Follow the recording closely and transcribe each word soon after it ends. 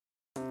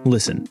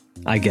Listen,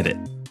 I get it.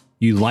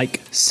 You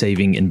like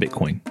saving in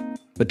Bitcoin.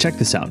 But check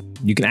this out.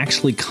 You can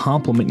actually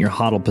complement your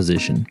HODL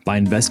position by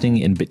investing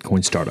in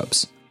Bitcoin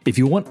startups. If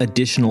you want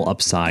additional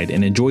upside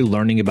and enjoy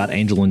learning about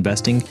angel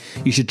investing,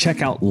 you should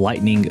check out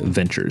Lightning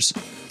Ventures.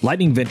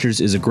 Lightning Ventures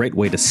is a great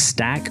way to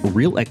stack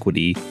real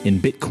equity in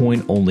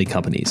Bitcoin-only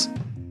companies.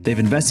 They've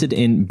invested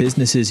in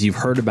businesses you've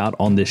heard about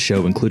on this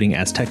show, including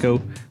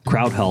Azteco,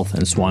 Crowd Health,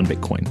 and Swan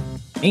Bitcoin.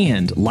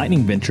 And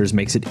Lightning Ventures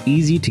makes it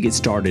easy to get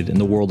started in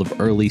the world of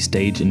early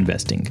stage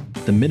investing.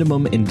 The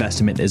minimum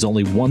investment is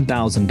only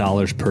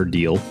 $1,000 per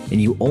deal,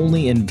 and you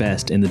only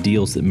invest in the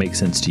deals that make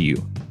sense to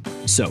you.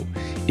 So,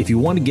 if you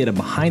want to get a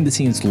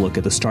behind-the-scenes look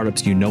at the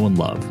startups you know and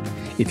love,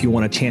 if you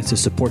want a chance to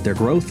support their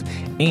growth,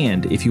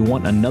 and if you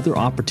want another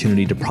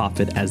opportunity to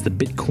profit as the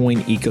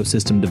Bitcoin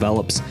ecosystem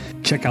develops,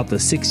 check out the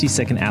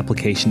 60-second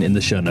application in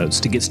the show notes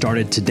to get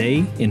started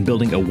today in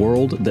building a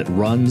world that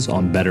runs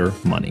on better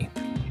money.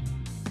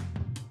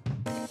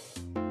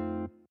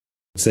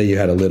 Say you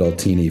had a little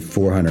teeny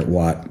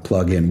 400-watt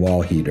plug-in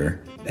wall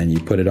heater, and you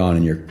put it on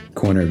in your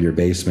corner of your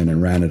basement and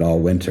ran it all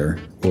winter.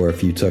 Or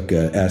if you took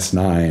a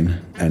S9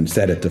 and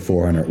set it to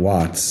 400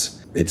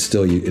 watts, it's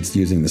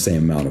using the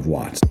same amount of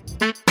watts.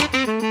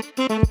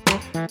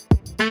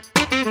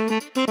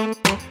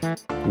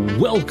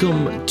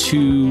 Welcome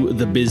to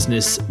the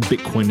Business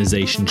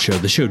Bitcoinization Show,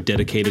 the show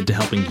dedicated to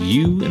helping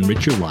you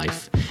enrich your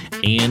life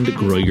and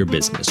grow your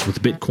business with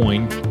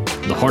Bitcoin,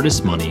 the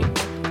hardest money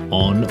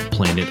on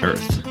planet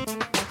Earth.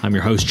 I'm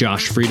your host,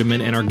 Josh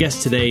Friedeman, and our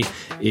guest today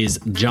is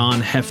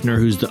John Heffner,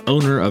 who's the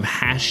owner of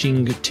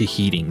Hashing to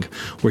Heating,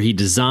 where he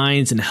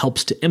designs and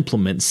helps to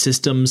implement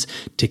systems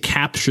to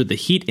capture the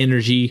heat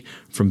energy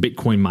from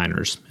Bitcoin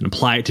miners and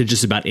apply it to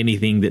just about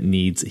anything that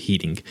needs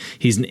heating.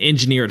 He's an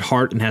engineer at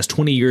heart and has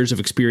 20 years of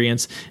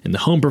experience in the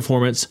home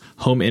performance,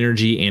 home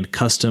energy, and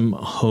custom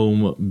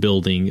home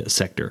building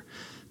sector.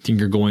 I think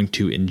you're going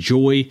to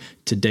enjoy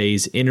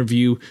today's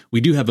interview.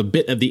 We do have a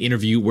bit of the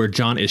interview where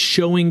John is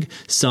showing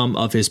some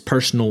of his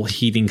personal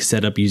heating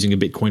setup using a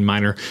Bitcoin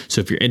miner.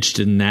 So if you're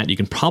interested in that, you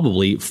can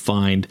probably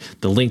find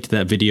the link to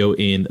that video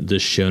in the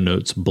show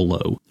notes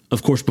below.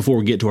 Of course, before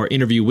we get to our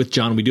interview with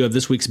John, we do have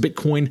this week's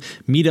Bitcoin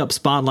Meetup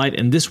Spotlight,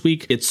 and this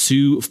week it's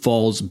Sioux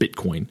Falls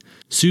Bitcoin.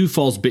 Sioux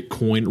Falls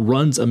Bitcoin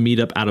runs a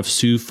meetup out of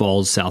Sioux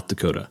Falls, South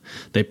Dakota.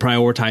 They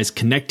prioritize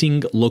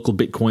connecting local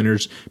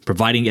Bitcoiners,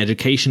 providing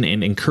education,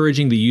 and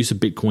encouraging the use of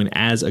Bitcoin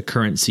as a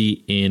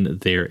currency in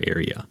their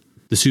area.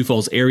 The Sioux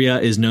Falls area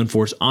is known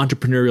for its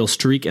entrepreneurial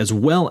streak as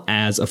well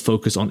as a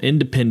focus on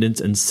independence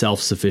and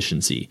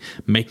self-sufficiency,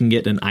 making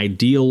it an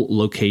ideal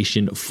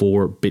location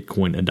for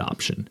Bitcoin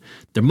adoption.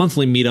 Their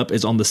monthly meetup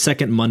is on the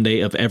second Monday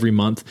of every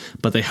month,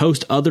 but they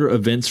host other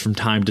events from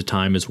time to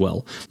time as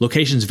well.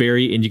 Locations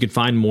vary, and you can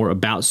find more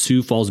about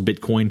Sioux Falls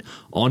Bitcoin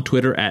on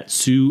Twitter at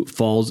Sioux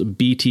Falls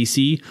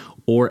BTC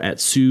or at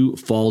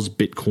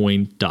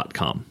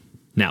SiouxFallsBitcoin.com.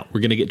 Now,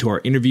 we're going to get to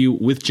our interview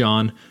with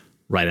John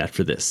right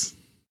after this.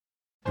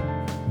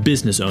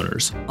 Business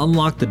owners,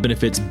 unlock the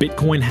benefits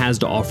Bitcoin has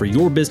to offer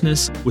your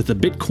business with the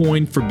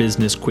Bitcoin for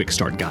Business Quick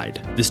Start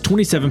Guide. This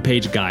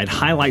 27-page guide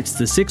highlights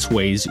the 6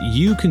 ways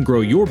you can grow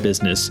your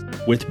business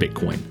with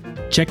Bitcoin.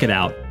 Check it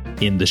out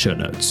in the show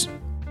notes.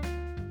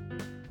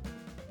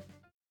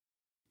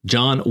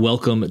 John,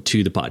 welcome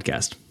to the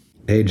podcast.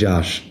 Hey,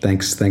 Josh.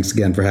 Thanks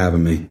again for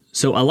having me.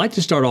 So I like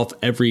to start off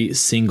every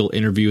single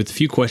interview with a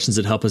few questions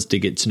that help us to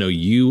get to know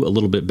you a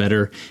little bit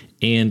better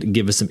and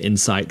give us some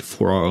insight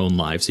for our own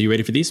lives. Are you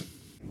ready for these?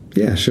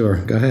 Yeah, sure.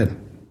 Go ahead.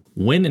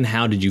 When and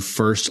how did you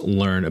first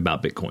learn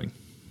about Bitcoin?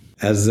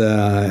 As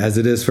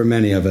it is for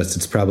many of us,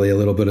 it's probably a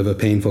little bit of a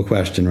painful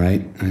question,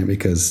 right?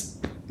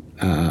 Because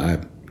I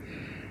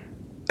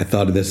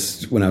thought of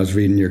this when I was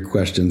reading your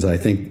questions. I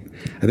think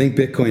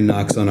Bitcoin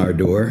knocks on our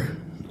door.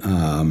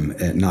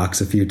 It knocks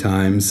a few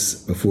times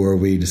before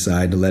we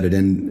decide to let it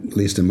in. At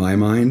least in my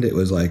mind, it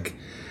was like,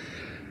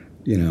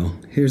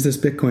 here's this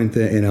Bitcoin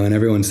thing, and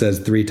everyone says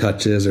 3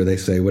 touches, or they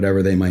say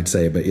whatever they might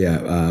say. But yeah,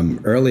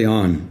 early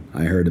on,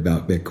 I heard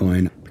about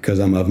Bitcoin because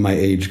I'm of my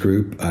age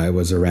group. I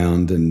was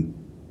around, and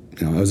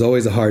I was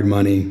always a hard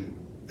money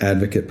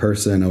advocate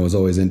person. I was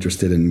always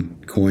interested in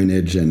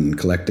coinage and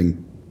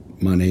collecting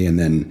money, and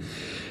then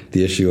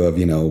the issue of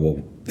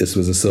this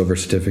was a silver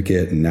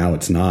certificate and now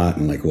it's not,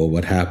 and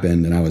what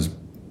happened? And I was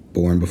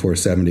born before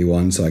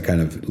 71, so I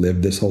kind of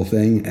lived this whole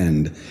thing,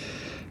 and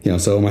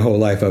so my whole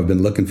life I've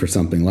been looking for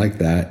something like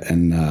that.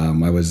 And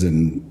I was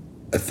in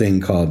a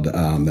thing called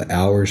the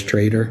Hours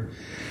Trader,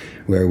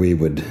 where it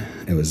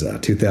was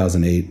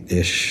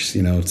 2008-ish,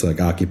 it's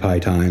like Occupy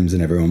times,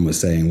 and everyone was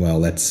saying, well,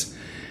 let's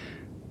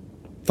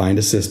find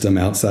a system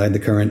outside the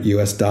current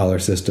US dollar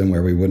system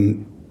where we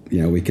wouldn't,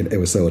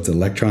 it's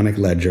electronic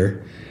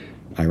ledger,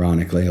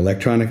 ironically,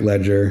 electronic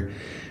ledger,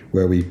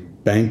 where we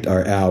banked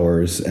our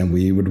hours and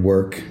we would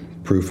work,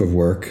 proof of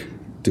work,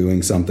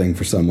 doing something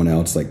for someone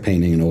else, like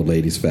painting an old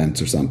lady's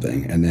fence or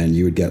something. And then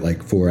you would get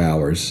 4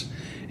 hours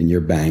in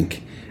your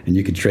bank, and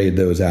you could trade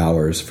those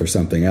hours for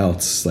something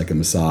else, like a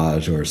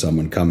massage or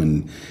someone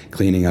coming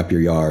cleaning up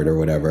your yard or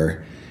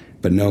whatever.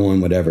 But no one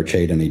would ever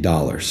trade any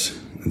dollars.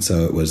 And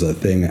so it was a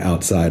thing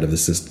outside of the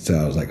system. So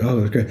I was like, oh,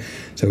 okay.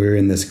 So we were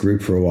in this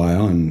group for a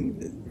while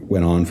and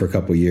went on for a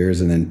couple of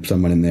years. And then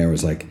someone in there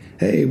was like,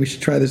 hey, we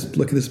should try this,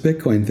 look at this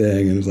Bitcoin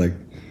thing. And it was like,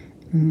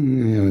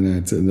 and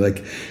it's like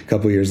a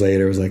couple of years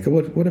later, it was like,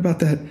 what about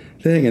that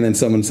thing? And then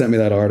someone sent me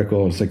that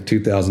article. It was like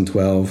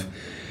 2012.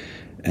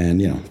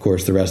 And, of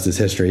course, the rest is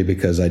history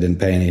because I didn't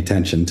pay any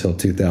attention until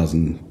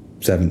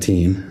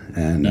 2017.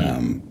 And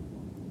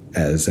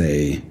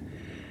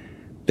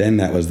then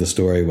that was the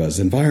story was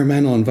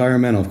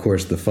environmental. Of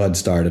course, the FUD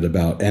started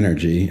about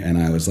energy. And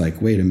I was like,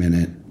 wait a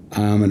minute,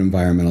 I'm an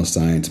environmental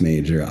science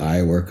major.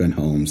 I work on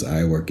homes.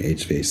 I work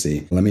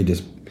HVAC. Let me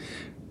just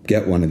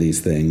get one of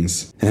these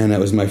things. And that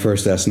was my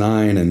first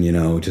S9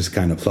 and, just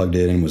kind of plugged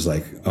it in and was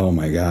like, oh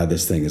my God,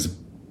 this thing is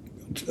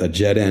a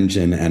jet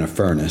engine and a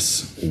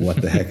furnace.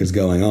 What the heck is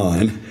going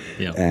on?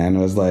 Yep. And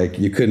I was like,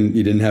 you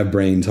didn't have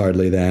brains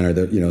hardly then,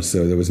 or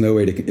so there was no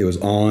way it was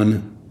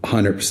on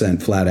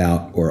 100% flat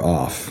out or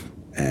off.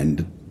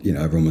 And,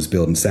 everyone was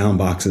building sound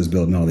boxes,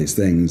 building all these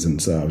things.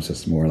 And so I was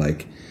just more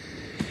like,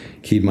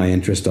 keep my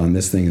interest on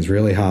this thing is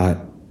really hot.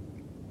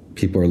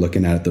 People are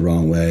looking at it the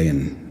wrong way.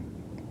 And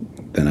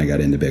then I got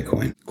into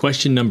Bitcoin.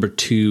 Question number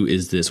 2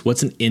 is this.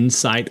 What's an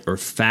insight or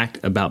fact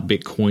about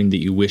Bitcoin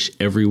that you wish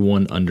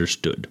everyone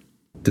understood?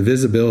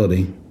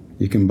 Divisibility.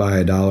 You can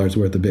buy $1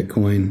 worth of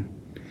Bitcoin.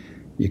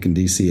 You can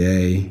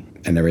DCA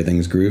and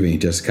everything's groovy.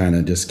 Just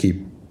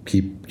keep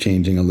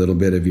changing a little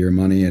bit of your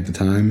money at the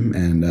time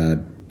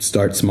and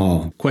start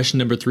small. Question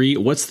number 3.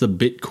 What's the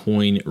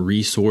Bitcoin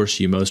resource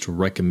you most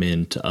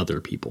recommend to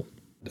other people?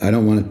 I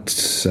don't want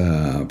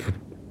to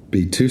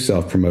be too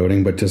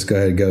self-promoting, but just go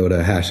ahead and go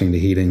to Hashing to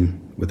Heating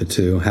with a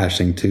 2,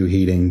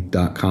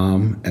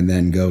 hashing2heating.com, and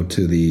then go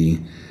to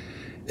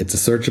it's a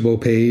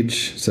searchable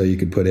page, so you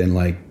could put in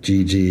like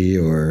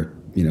GG or,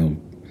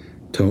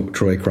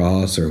 Troy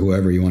Cross or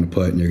whoever you want to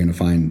put, and you're going to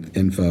find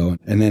info.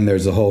 And then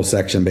there's a whole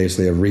section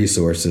basically of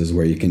resources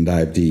where you can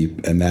dive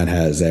deep, and that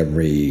has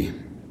every,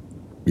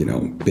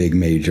 big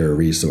major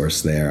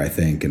resource there, I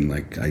think. And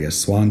I guess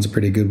Swan's a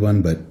pretty good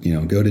one, but,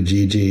 go to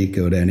GG,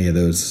 go to any of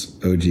those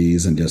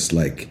OGs and just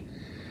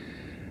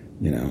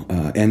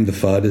End the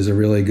FUD is a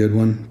really good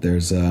one.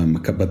 There's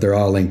but they're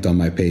all linked on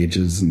my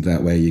pages, and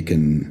that way you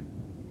can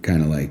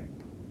kind of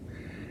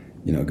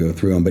go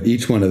through them. But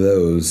each one of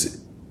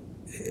those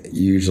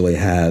usually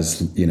has,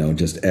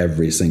 just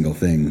every single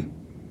thing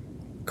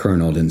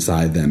kerneled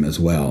inside them as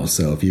well.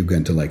 So if you go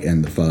into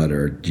End the FUD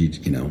or,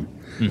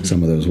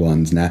 some of those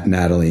ones,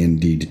 Natalie and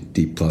D++,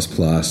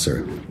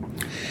 or,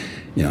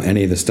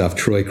 any of the stuff,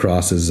 Troy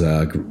Cross's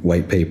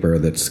white paper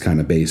that's kind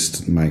of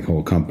based, my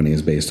whole company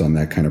is based on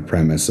that kind of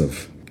premise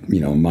of,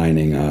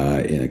 mining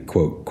in a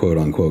quote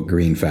unquote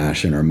green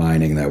fashion, or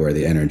mining that where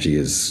the energy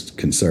is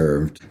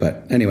conserved.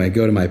 But anyway,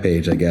 go to my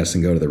page, I guess,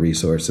 and go to the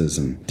resources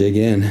and dig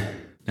in.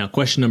 Now,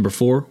 question number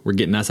 4, we're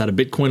getting us out of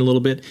Bitcoin a little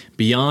bit.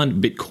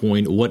 Beyond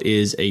Bitcoin, what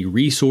is a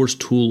resource,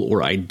 tool,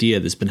 or idea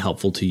that's been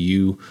helpful to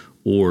you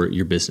or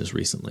your business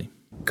recently?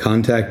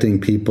 Contacting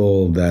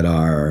people that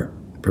are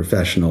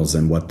professionals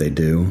in what they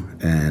do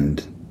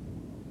and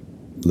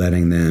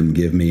letting them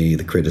give me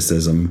the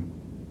criticism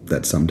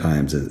that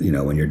sometimes,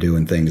 when you're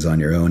doing things on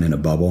your own in a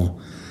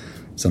bubble,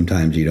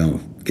 sometimes you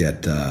don't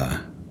get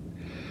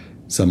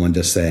someone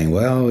just saying,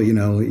 well,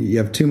 you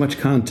have too much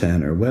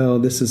content, or, well,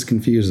 this is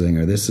confusing,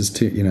 or this is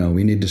too,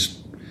 we need to,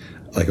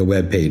 like a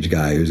web page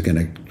guy who's going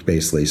to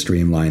basically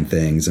streamline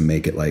things and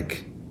make it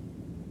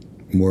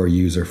more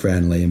user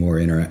friendly, more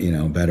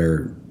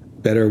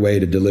better way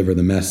to deliver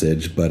the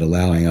message, but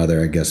allowing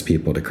other,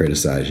 people to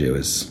criticize you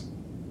is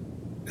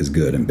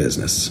good in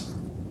business.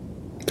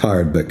 It's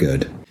hard, but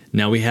good.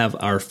 Now we have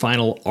our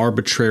final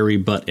arbitrary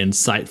but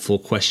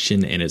insightful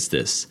question, and it's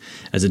this.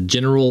 As a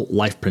general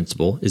life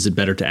principle, is it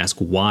better to ask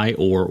why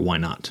or why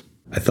not?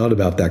 I thought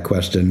about that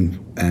question,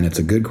 and it's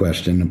a good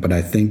question, but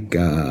I think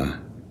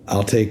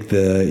I'll take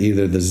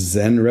either the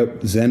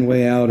Zen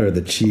way out or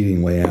the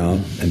cheating way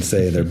out, and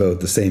say they're both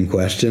the same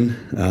question,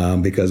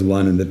 because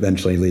one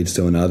eventually leads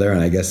to another.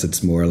 And I guess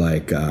it's more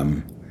like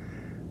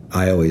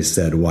I always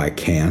said, why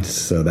can't?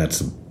 So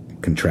that's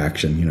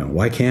contraction.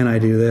 Why can't I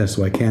do this?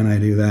 Why can't I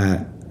do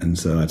that? And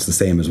so it's the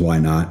same as why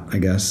not, I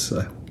guess.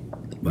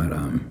 But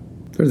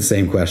they're the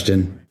same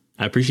question.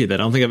 I appreciate that.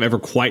 I don't think I've ever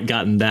quite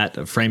gotten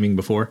that framing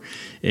before.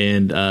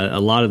 And a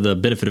lot of the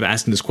benefit of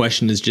asking this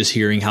question is just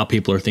hearing how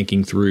people are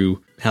thinking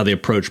through how they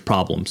approach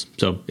problems.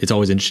 So it's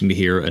always interesting to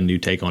hear a new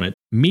take on it.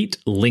 Meet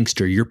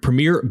Linkster, your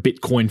premier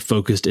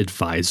Bitcoin-focused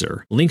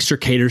advisor. Linkster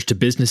caters to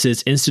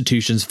businesses,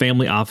 institutions,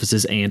 family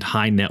offices, and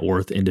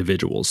high-net-worth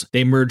individuals.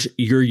 They merge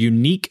your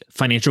unique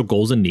financial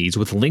goals and needs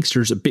with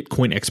Linkster's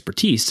Bitcoin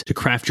expertise to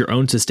craft your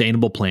own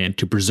sustainable plan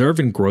to preserve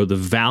and grow the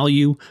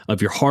value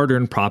of your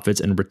hard-earned profits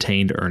and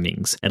retained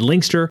earnings. At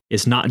Linkster,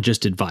 it's not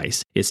just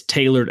advice, it's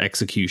tailored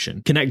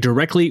execution. Connect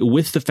directly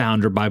with the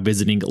founder by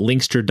visiting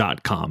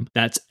linkster.com.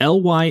 That's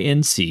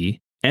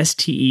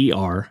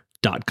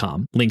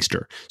LYNCSTER.com.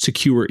 Linkster.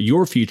 Secure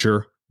your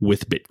future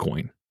with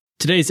Bitcoin.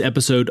 Today's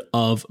episode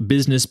of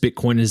Business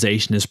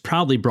Bitcoinization is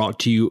proudly brought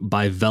to you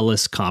by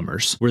Velis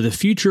Commerce, where the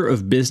future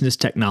of business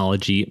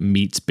technology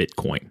meets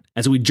Bitcoin.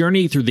 As we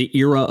journey through the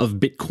era of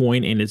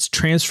Bitcoin and its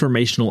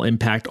transformational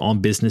impact on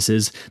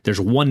businesses,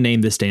 there's one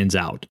name that stands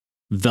out: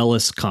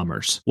 Velis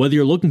Commerce. Whether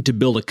you're looking to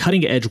build a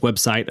cutting-edge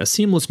website, a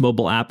seamless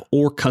mobile app,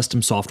 or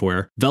custom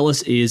software,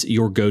 Velis is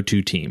your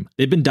go-to team.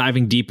 They've been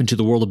diving deep into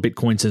the world of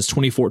Bitcoin since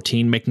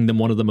 2014, making them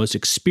one of the most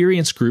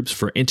experienced groups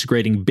for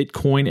integrating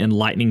Bitcoin and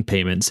Lightning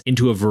payments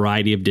into a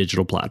variety of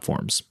digital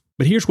platforms.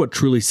 But here's what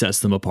truly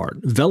sets them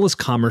apart. Velis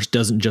Commerce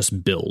doesn't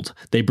just build.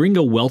 They bring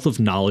a wealth of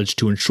knowledge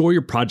to ensure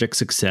your project's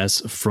success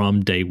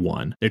from day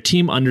one. Their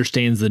team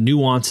understands the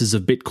nuances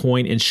of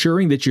Bitcoin,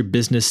 ensuring that your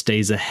business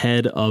stays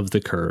ahead of the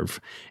curve.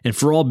 And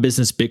for all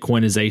business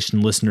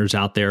Bitcoinization listeners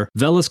out there,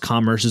 Velis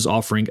Commerce is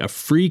offering a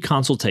free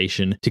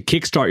consultation to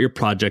kickstart your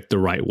project the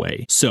right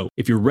way. So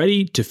if you're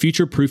ready to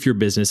future-proof your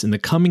business in the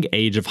coming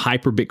age of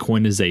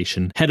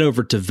hyper-Bitcoinization, head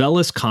over to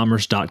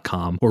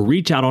veliscommerce.com or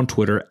reach out on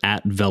Twitter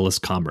at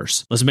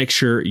veliscommerce. Let's make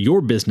sure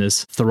your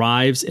business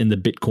thrives in the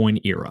Bitcoin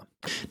era.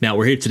 Now,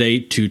 we're here today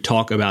to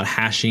talk about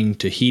hashing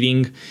to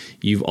heating.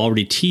 You've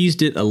already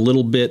teased it a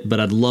little bit, but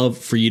I'd love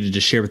for you to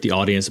just share with the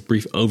audience a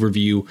brief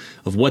overview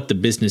of what the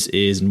business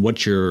is and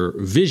what your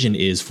vision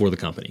is for the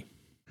company.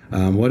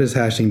 What is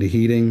hashing to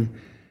heating?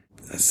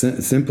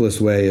 Simplest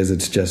way is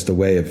it's just a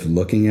way of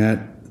looking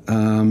at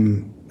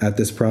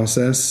this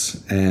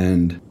process,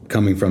 and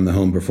coming from the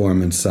home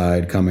performance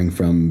side, coming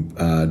from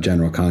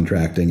general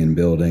contracting and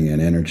building and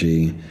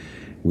energy.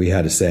 We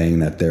had a saying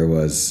that there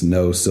was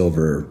no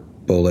silver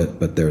bullet,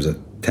 but there's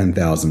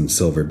 10,000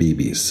 silver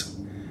BBs.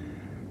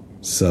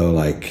 So,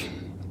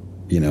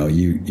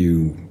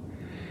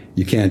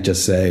 you can't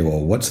just say, well,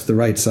 what's the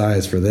right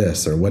size for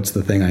this, or what's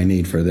the thing I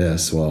need for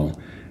this? Well,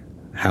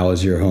 how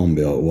is your home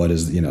built? What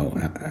is,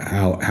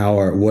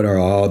 what are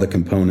all the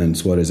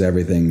components? What is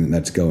everything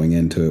that's going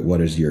into it? What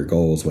is your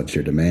goals? What's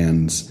your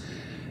demands?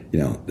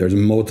 There's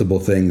multiple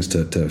things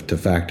to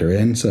factor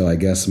in. So I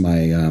guess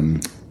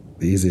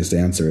the easiest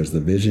answer is the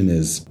vision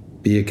is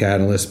be a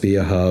catalyst, be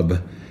a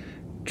hub,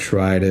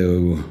 try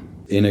to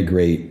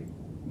integrate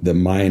the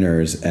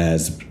miners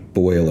as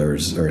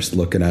boilers, or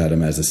looking at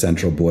them as a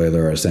central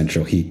boiler or a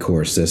central heat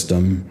core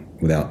system,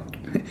 without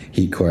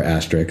heat core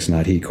asterisks,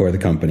 not heat core the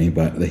company,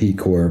 but the heat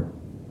core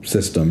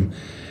system.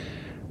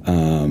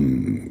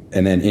 And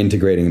then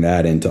integrating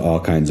that into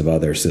all kinds of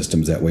other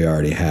systems that we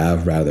already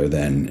have, rather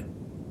than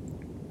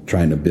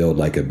trying to build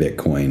like a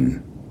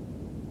Bitcoin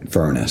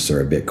furnace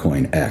or a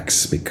Bitcoin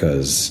X,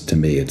 because to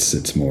me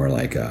it's more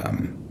like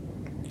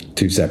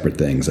two separate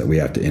things that we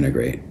have to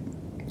integrate.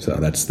 So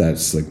that's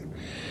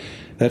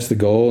the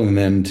goal, and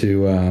then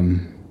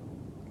to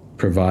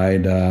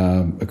provide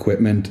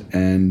equipment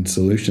and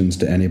solutions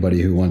to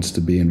anybody who wants to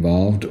be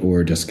involved,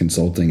 or just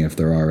consulting if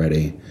they're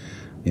already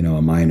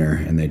a miner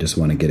and they just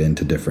want to get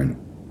into different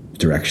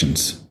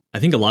directions. I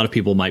think a lot of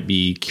people might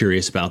be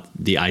curious about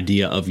the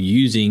idea of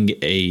using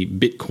a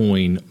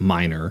Bitcoin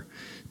miner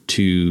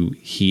to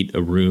heat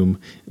a room.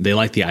 They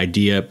like the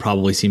idea. It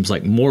probably seems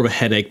like more of a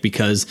headache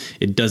because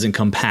it doesn't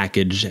come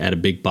packaged at a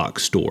big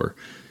box store.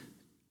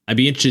 I'd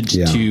be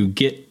interested to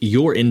get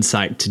your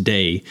insight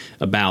today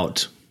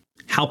about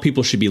how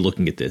people should be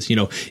looking at this.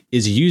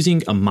 Is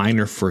using a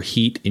miner for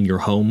heat in your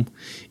home,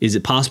 is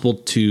it possible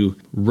to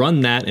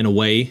run that in a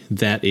way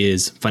that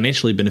is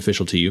financially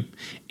beneficial to you?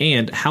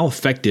 And how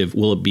effective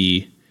will it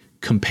be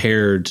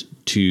compared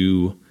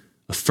to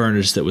a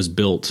furnace that was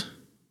built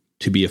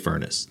to be a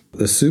furnace?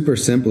 The super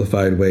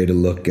simplified way to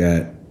look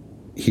at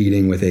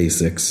heating with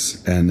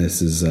ASICs, and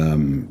this is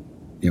kind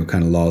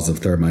of laws of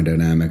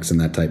thermodynamics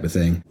and that type of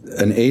thing.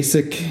 An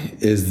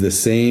ASIC is the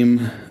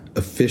same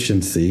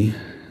efficiency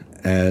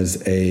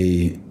as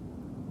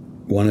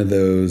one of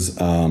those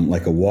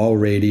like a wall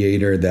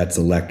radiator that's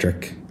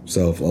electric.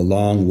 So if a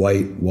long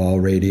white wall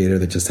radiator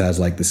that just has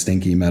like the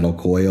stinky metal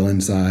coil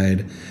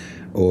inside,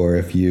 or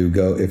if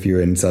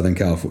you're in Southern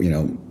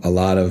California, a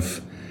lot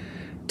of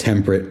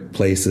temperate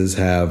places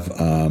have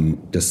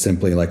just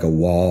simply like a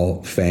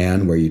wall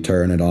fan where you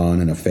turn it on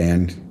and a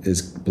fan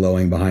is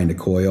blowing behind a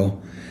coil.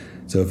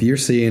 So if you're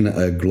seeing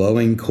a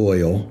glowing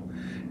coil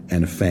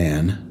and a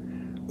fan,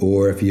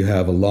 or if you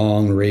have a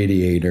long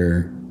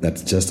radiator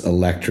that's just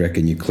electric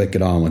and you click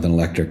it on with an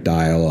electric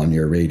dial on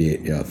your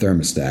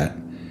thermostat,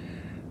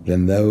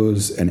 then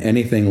those, and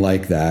anything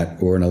like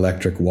that, or an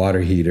electric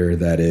water heater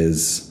that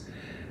is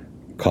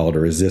called a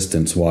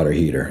resistance water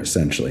heater,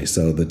 essentially.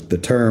 So the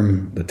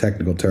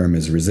technical term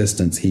is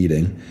resistance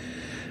heating,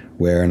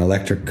 where an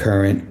electric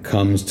current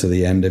comes to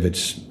the end of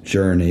its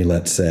journey,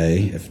 let's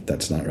say, if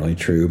that's not really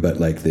true, but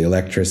like the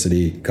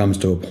electricity comes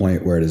to a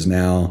point where it is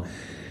now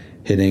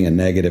hitting a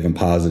negative and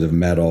positive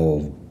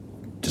metal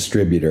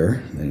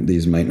distributor. And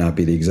these might not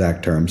be the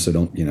exact terms, so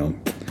don't,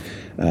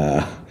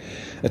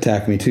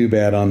 attack me too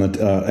bad on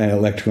the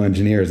electrical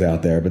engineers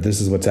out there, but this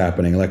is what's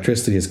happening.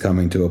 Electricity is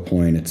coming to a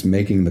point. It's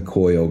making the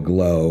coil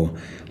glow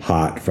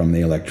hot from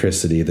the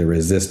electricity, the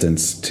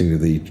resistance to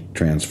the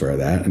transfer of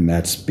that, and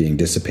that's being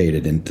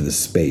dissipated into the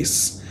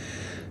space.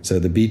 So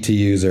the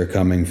BTUs are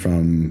coming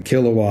from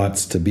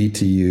kilowatts to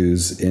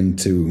BTUs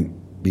into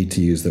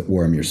BTUs that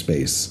warm your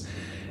space.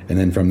 And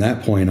then from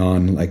that point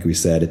on, like we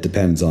said, it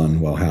depends on,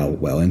 well, how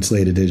well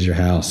insulated is your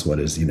house? What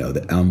is,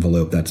 the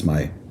envelope? That's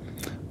my,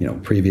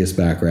 previous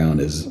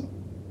background is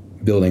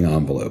building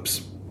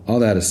envelopes. All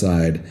that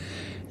aside,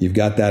 you've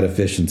got that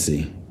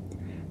efficiency.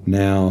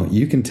 Now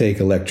you can take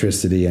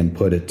electricity and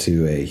put it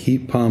to a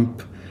heat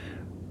pump,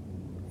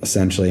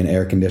 essentially an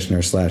air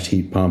conditioner /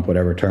 heat pump,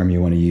 whatever term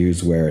you want to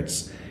use, where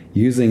it's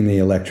using the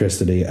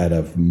electricity at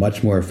a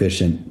much more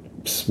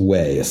efficient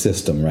way, a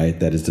system, right,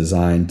 that is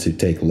designed to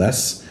take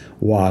less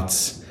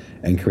watts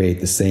and create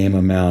the same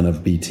amount of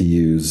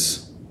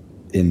BTUs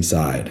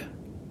inside.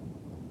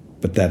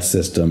 But that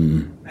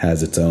system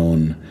has its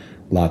own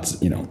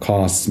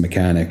costs,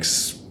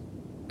 mechanics,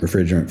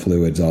 refrigerant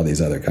fluids, all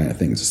these other kind of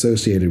things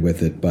associated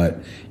with it.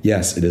 But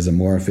yes, it is a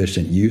more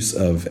efficient use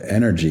of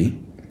energy.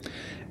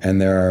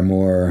 And there are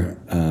more,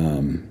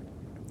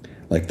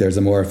 there's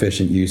a more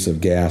efficient use of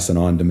gas. An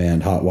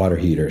on-demand hot water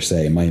heater,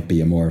 say, might be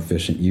a more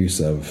efficient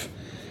use of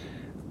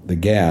the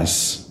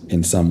gas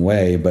in some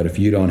way. But if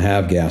you don't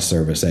have gas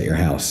service at your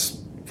house,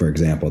 for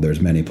example, there's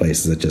many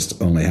places that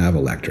just only have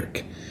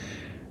electric.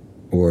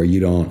 Or you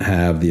don't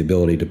have the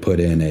ability to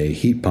put in a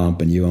heat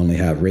pump and you only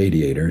have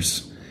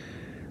radiators.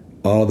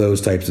 All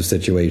those types of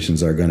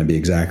situations are going to be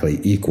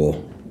exactly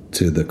equal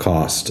to the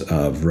cost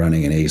of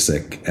running an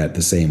ASIC at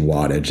the same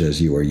wattage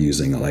as you are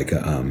using in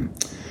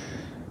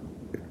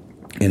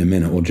a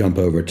minute we'll jump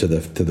over to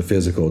the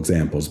physical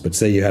examples, but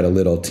say you had a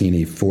little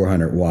teeny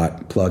 400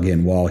 watt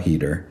plug-in wall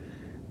heater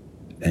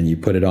and you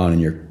put it on in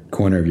your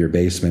corner of your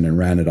basement and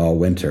ran it all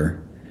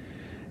winter,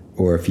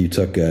 or if you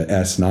took a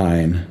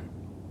S9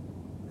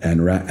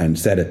 and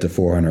set it to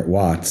 400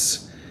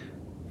 watts,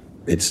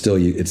 it's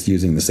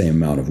using the same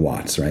amount of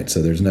watts, right?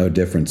 So there's no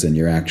difference in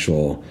your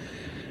actual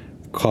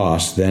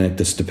cost. Then it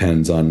just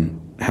depends on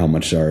how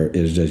much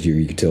does your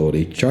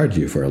utility charge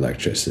you for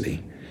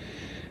electricity.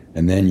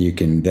 And then you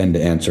can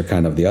to answer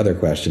kind of the other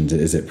questions,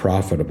 is it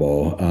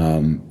profitable?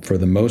 For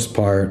the most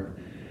part,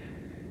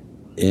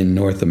 in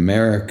North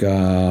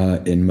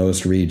America, in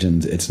most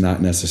regions, it's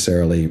not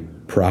necessarily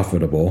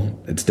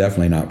profitable. It's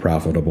definitely not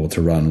profitable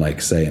to run,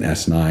 like, say, an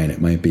S9.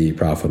 It might be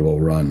profitable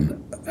to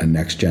run a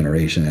next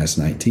generation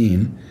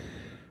S19.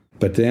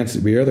 But to answer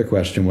your other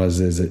question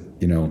is it,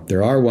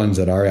 there are ones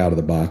that are out of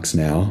the box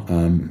now.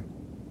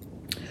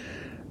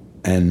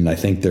 And I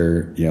think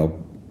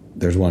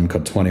there's one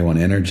called 21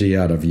 Energy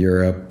out of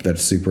Europe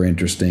that's super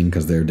interesting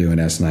because they're doing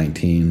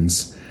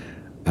S19s.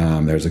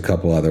 There's a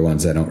couple other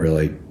ones I don't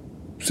really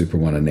super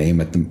want to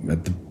name at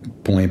the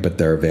point, but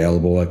they're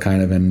available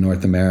kind of in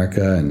North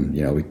America, and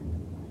we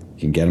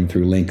can get them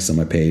through links on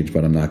my page.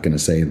 But I'm not going to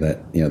say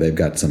that they've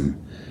got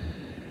some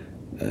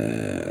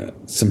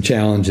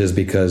challenges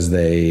because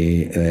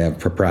they have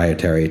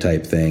proprietary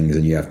type things,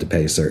 and you have to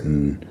pay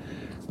certain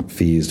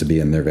fees to be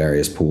in their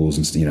various pools,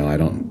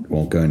 and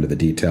won't go into the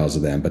details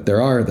of them. But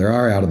there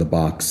are out of the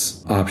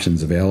box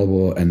options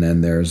available, and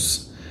then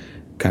there's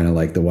kind of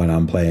like the one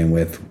I'm playing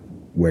with,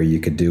 where you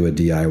could do a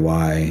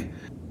DIY.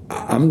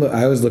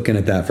 I was looking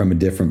at that from a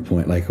different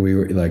point.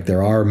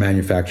 There are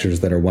manufacturers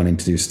that are wanting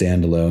to do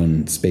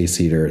standalone space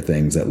heater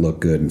things that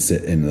look good and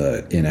sit in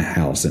a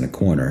house in a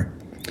corner.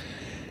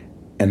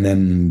 And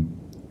then,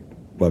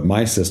 what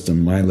my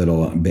system, my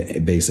little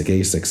basic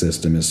ASIC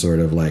system, is sort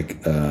of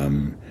like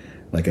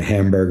a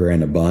hamburger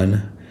and a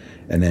bun,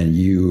 and then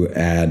you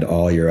add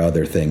all your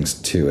other things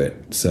to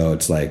it. So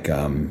it's like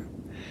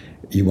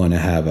you want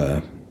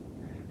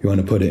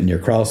to put it in your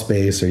crawl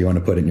space, or you want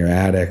to put it in your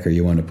attic, or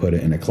you want to put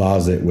it in a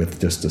closet with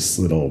just this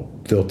little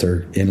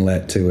filter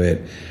inlet to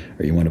it,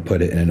 or you want to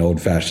put it in an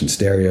old-fashioned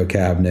stereo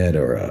cabinet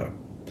or a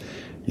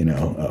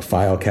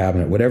file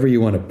cabinet. Whatever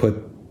you want to put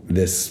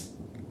this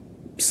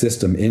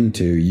system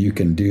into, you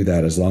can do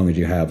that as long as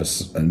you have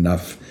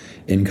enough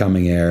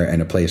incoming air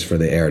and a place for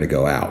the air to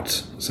go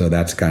out. So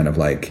that's kind of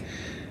like,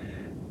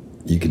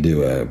 you could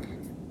do a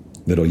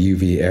little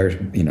UV air,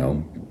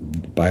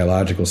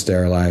 biological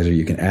sterilizer.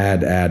 You can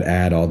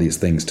add all these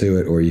things to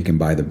it, or you can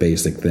buy the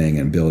basic thing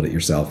and build it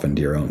yourself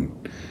into your own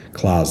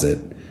closet.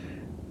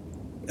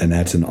 And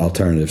that's an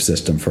alternative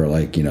system for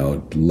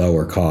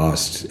lower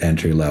cost,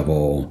 entry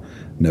level,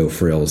 no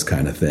frills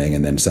kind of thing.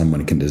 And then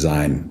someone can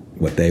design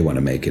what they want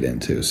to make it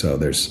into. So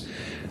there's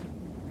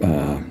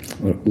a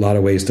lot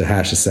of ways to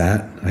hash a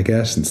sat, I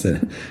guess,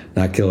 instead of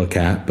not kill a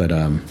cat. But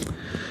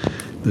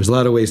there's a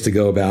lot of ways to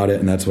go about it,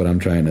 and that's what I'm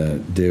trying to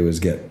do,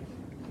 is get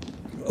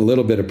a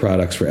little bit of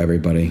products for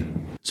everybody.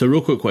 So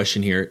real quick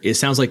question here. It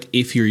sounds like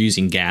if you're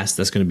using gas,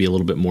 that's going to be a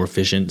little bit more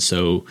efficient.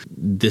 So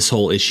this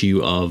whole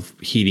issue of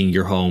heating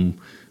your home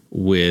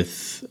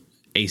with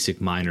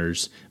ASIC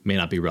miners may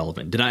not be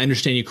relevant. Did I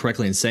understand you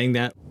correctly in saying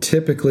that?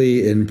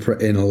 Typically in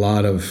a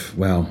lot of,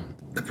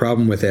 the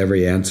problem with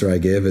every answer I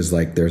give is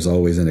there's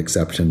always an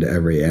exception to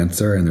every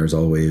answer, and there's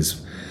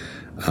always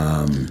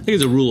I think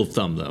it's a rule of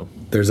thumb, though.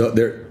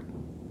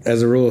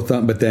 As a rule of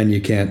thumb, but then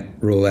you can't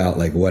rule out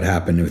what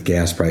happened with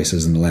gas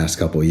prices in the last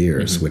couple of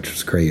years, which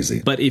was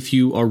crazy. But if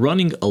you are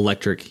running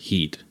electric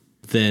heat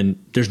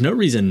then there's no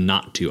reason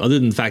not to, other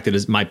than the fact that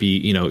it might be,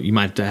 you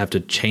might have to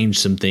change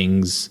some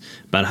things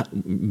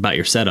about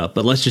your setup.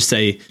 But let's just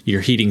say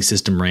your heating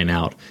system ran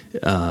out.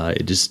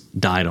 It just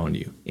died on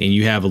you and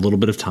you have a little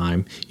bit of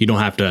time. You don't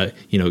have to,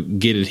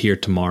 get it here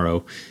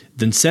tomorrow.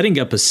 Then setting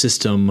up a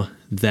system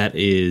that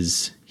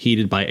is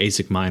heated by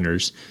ASIC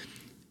miners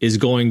is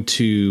going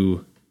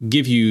to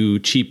give you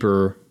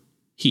cheaper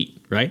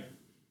heat, right?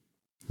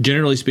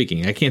 Generally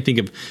speaking, I can't think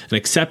of an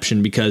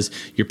exception because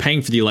you're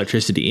paying for the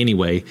electricity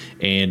anyway,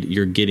 and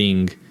you're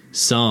getting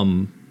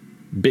some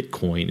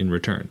Bitcoin in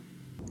return.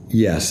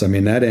 Yes, I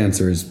mean, that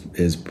answer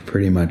is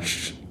pretty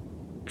much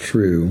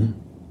true,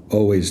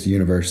 always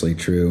universally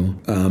true.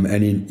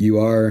 And you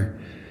are,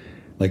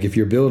 like, if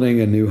you're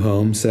building a new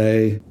home,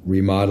 say,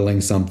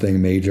 remodeling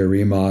something, major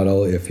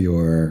remodel, if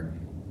you're,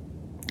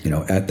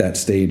 at that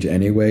stage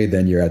anyway,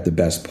 then you're at the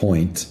best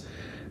point,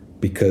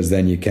 because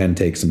then you can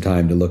take some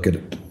time to look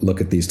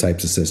at these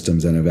types of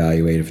systems and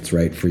evaluate if it's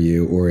right for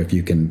you, or if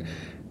you can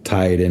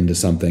tie it into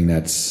something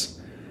that's,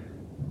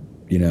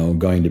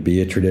 going to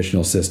be a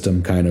traditional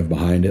system kind of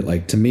behind it.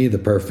 Like, to me,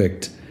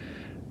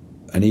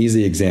 an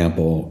easy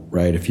example,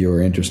 right? If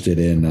you're interested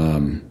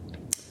in,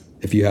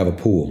 if you have a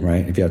pool,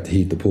 right? If you have to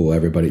heat the pool,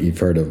 you've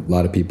heard of, a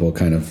lot of people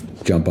kind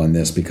of jump on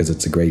this because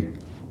it's a great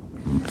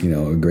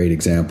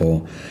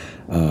example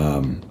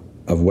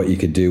of what you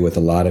could do with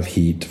a lot of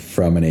heat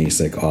from an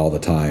ASIC all the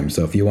time.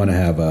 So if you want to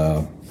have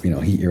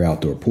heat your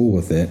outdoor pool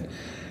with it,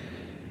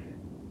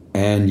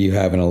 and you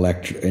have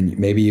and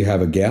maybe you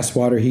have a gas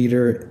water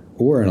heater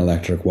or an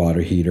electric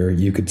water heater,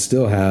 you could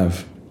still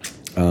have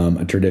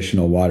a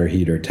traditional water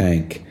heater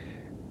tank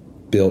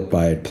built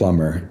by a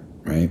plumber,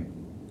 right?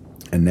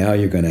 And now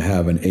you're going to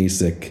have an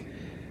ASIC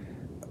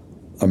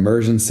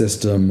immersion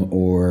system,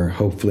 or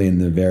hopefully in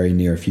the very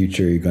near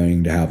future, you're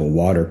going to have a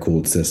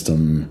water-cooled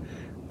system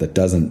that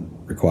doesn't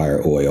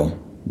require oil.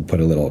 We'll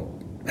put a little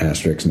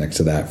asterisk next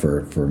to that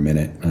for a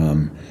minute.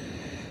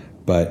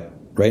 But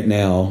right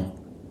now,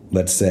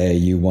 let's say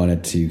you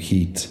wanted to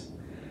heat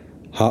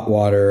hot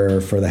water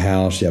for the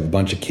house. You have a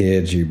bunch of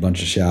kids, you have a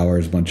bunch of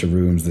showers, a bunch of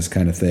rooms, this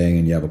kind of thing,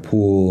 and you have a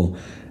pool,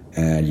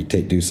 and you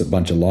do a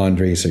bunch of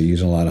laundry, so you're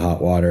using a lot of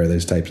hot water,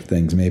 those types of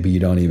things. Maybe you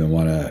don't even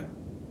want to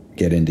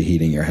get into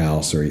heating your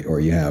house, or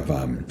you have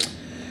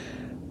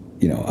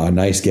a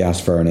nice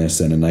gas furnace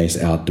and a nice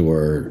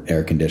outdoor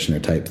air conditioner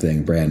type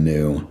thing, brand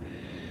new.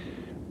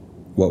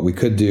 What we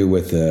could do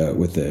with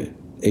the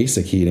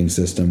ASIC heating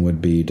system would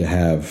be to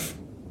have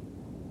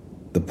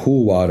the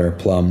pool water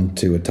plumbed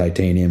to a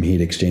titanium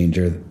heat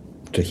exchanger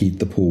to heat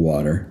the pool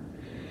water,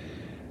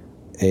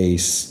 a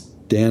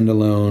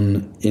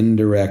standalone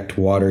indirect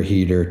water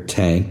heater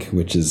tank,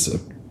 which is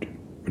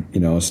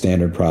a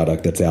standard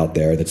product that's out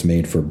there that's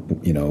made for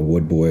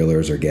wood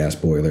boilers or gas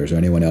boilers or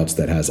anyone else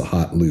that has a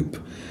hot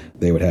loop.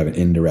 They would have an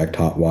indirect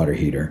hot water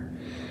heater.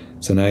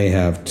 So now you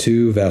have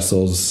two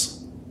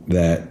vessels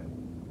that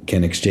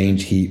can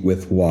exchange heat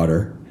with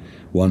water,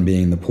 one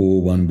being the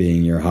pool, one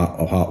being your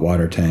hot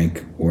water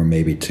tank, or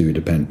maybe two,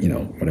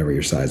 whatever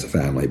your size of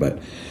family, but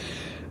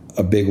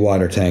a big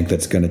water tank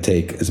that's going to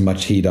take as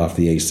much heat off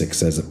the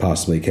ASICs as it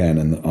possibly can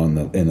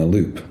in the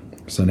loop.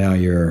 So now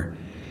you're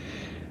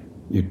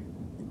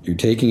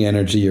taking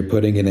energy, you're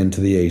putting it into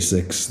the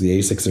ASICs. The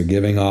ASICs are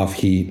giving off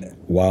heat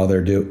while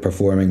they're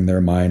performing their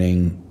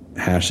mining,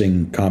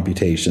 hashing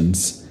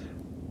computations,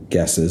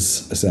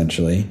 guesses,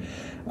 essentially.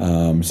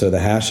 So the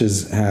hash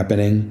is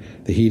happening.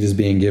 The heat is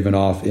being given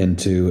off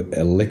into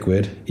a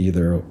liquid,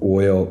 either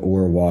oil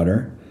or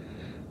water.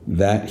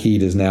 That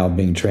heat is now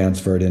being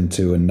transferred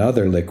into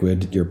another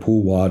liquid, your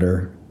pool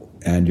water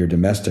and your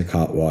domestic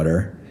hot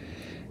water.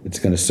 It's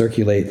going to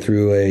circulate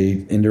through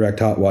a indirect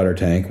hot water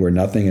tank where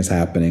nothing is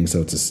happening,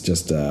 so it's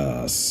just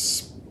a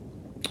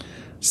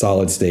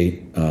solid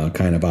state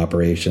kind of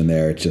operation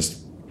there. It's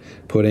just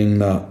putting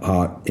the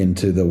hot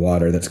into the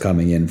water that's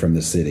coming in from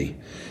the city.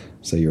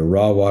 So your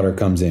raw water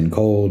comes in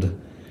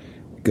cold,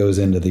 goes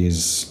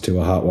to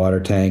a hot water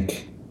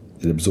tank,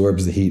 it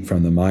absorbs the heat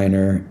from the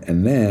miner,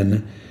 and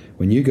then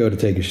when you go to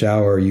take a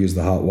shower or use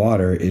the hot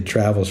water, it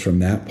travels from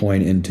that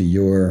point into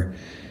your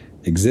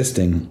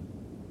existing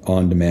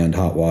on-demand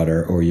hot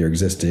water or your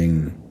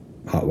existing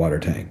hot water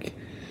tank.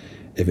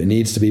 If it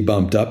needs to be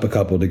bumped up a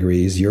couple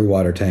degrees, your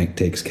water tank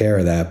takes care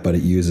of that, but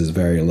it uses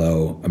very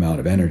low amount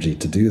of energy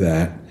to do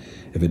that.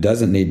 If it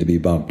doesn't need to be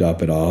bumped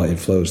up at all, it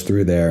flows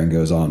through there and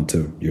goes on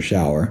to your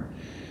shower.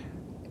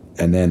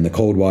 And then the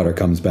cold water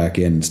comes back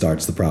in and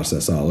starts the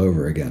process all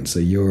over again. So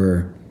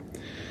you're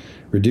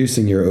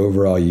reducing your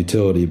overall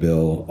utility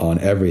bill on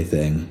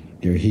everything.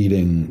 You're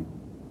heating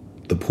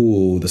the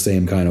pool the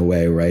same kind of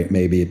way, right?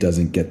 Maybe it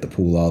doesn't get the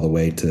pool all the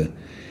way to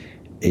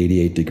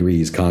 88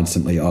 degrees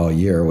constantly all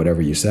year, or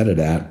whatever you set it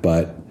at,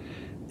 but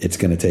it's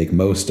going to take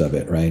most of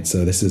it, right?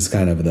 So this is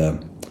kind of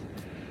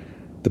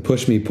the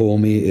push me, pull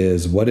me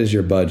is, what is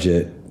your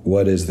budget?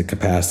 What is the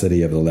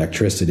capacity of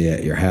electricity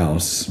at your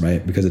house,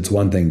 right? Because it's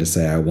one thing to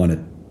say, I want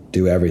to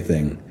do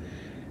everything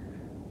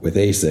with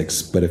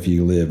ASICs, but if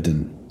you lived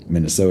in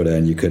Minnesota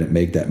and you couldn't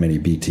make that many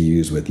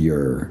BTUs with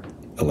your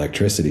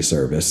electricity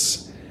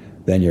service,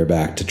 then you're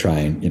back to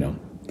trying,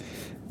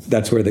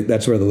 that's where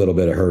the little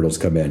bit of hurdles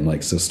come in.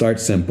 Like, so start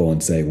simple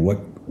and say,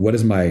 what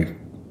does my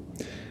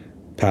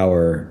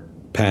power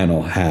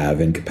panel have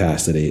in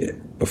capacity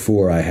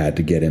before I had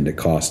to get into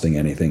costing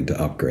anything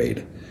to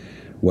upgrade?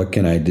 What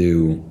can I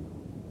do,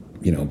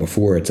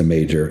 before it's a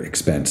major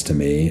expense to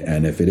me?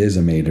 And if it is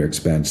a major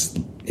expense,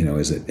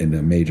 is it in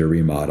a major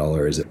remodel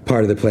or is it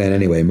part of the plan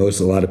anyway?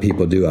 A lot of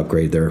people do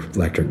upgrade their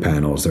electric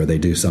panels, or they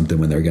do something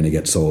when they're going to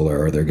get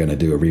solar, or they're going to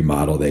do a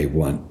remodel. They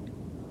want,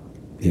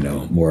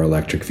 more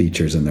electric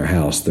features in their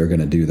house. They're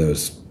going to do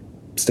those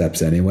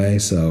steps anyway.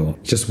 So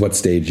just what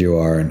stage you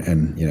are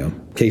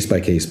and case by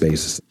case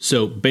basis.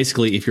 So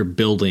basically, if you're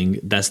building,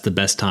 that's the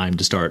best time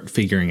to start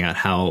figuring out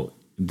how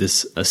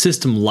a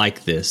system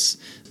like this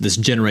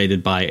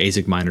generated by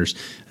ASIC miners,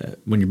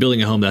 when you're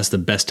building a home, that's the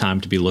best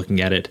time to be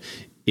looking at it.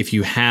 If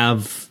you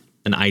have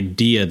an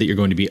idea that you're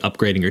going to be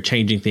upgrading or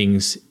changing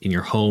things in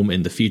your home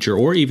in the future,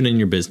 or even in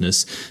your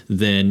business,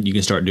 then you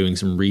can start doing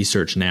some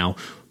research now.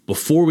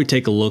 Before we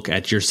take a look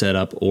at your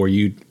setup, or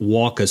you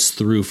walk us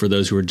through for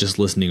those who are just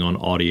listening on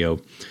audio,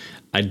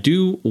 I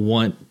do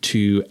want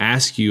to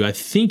ask you, I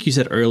think you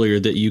said earlier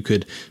that you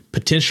could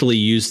potentially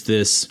use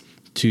this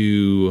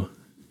to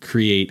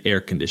create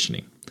air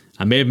conditioning.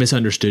 I may have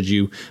misunderstood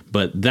you,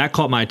 but that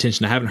caught my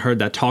attention. I haven't heard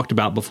that talked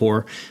about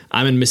before.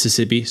 I'm in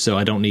Mississippi, so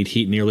I don't need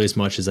heat nearly as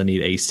much as I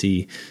need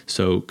AC.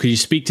 So could you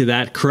speak to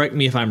that? Correct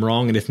me if I'm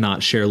wrong, and if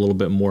not, share a little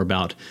bit more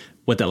about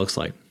what that looks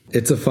like.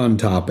 It's a fun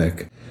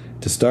topic.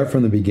 To start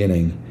from the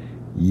beginning,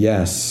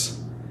 yes,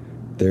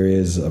 there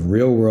is a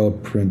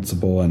real-world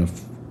principle and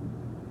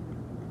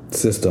a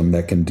system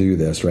that can do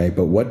this, right?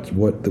 But what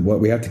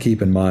we have to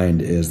keep in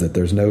mind is that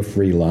there's no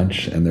free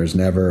lunch, and there's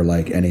never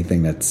like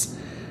anything that's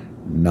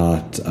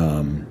not.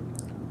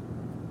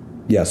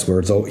 Yes,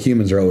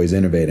 humans are always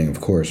innovating,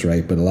 of course,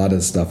 right? But a lot of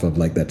the stuff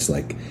that's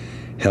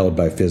held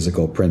by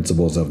physical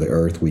principles of the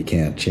earth, we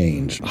can't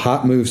change.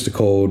 Hot moves to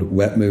cold,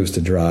 wet moves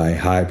to dry,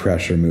 high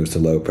pressure moves to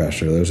low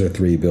pressure. Those are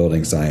 3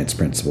 building science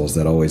principles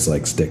that always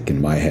stick in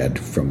my head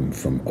from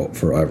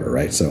forever,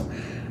 right? So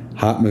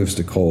hot moves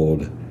to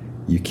cold.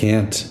 You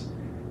can't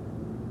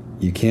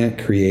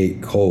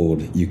create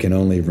cold, you can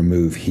only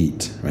remove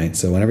heat, right?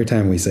 So every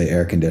time we say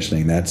air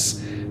conditioning, that's,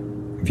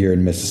 if you're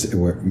in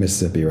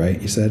Mississippi,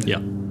 right, you said?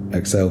 Yeah.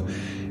 So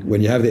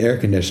when you have the air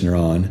conditioner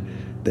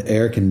on, the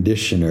air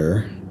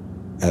conditioner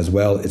as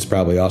well, it's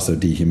probably also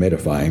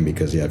dehumidifying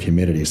because you have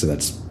humidity, so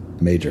that's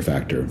a major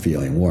factor in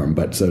feeling warm.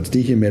 But so it's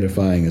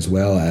dehumidifying as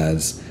well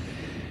as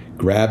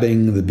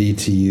grabbing the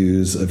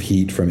BTUs of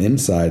heat from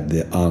inside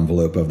the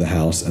envelope of the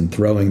house and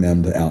throwing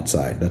them to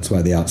outside. That's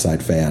why the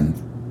outside fan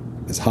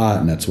is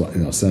hot, and that's what,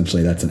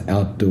 essentially that's an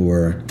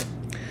outdoor.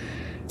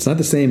 It's not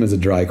the same as a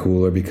dry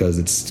cooler because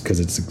it's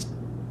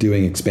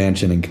doing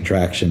expansion and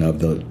contraction of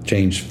the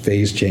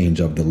phase change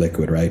of the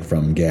liquid, right,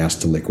 from gas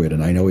to liquid.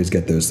 And I always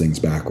get those things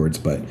backwards,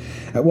 but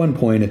at one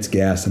point it's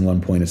gas and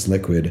one point it's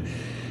liquid,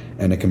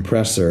 and a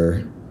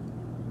compressor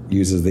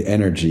uses the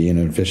energy in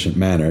an efficient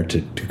manner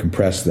to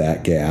compress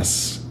that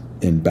gas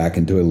back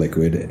into a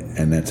liquid,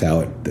 and that's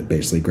how it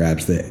basically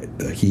grabs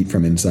the heat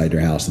from inside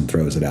your house and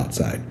throws it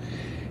outside.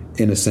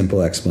 In a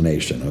simple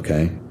explanation,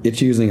 okay?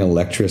 It's using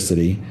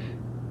electricity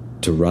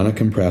to run a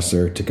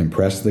compressor to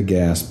compress the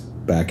gas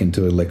back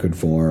into a liquid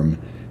form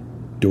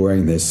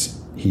during this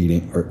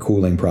heating or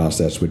cooling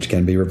process, which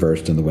can be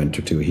reversed in the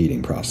winter to a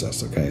heating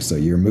process, okay? So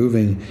you're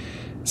moving,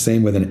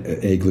 same with an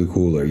igloo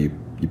cooler. You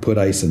put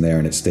ice in there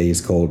and it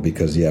stays cold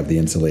because you have the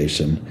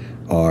insulation,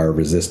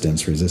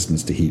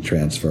 resistance to heat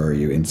transfer.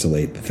 You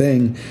insulate the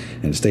thing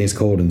and it stays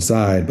cold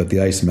inside, but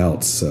the ice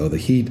melts, so the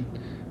heat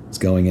is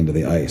going into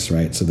the ice,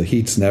 right? So the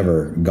heat's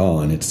never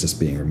gone, it's just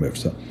being removed.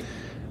 So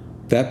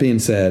that being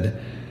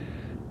said,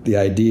 the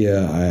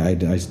idea,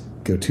 I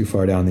go too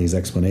far down these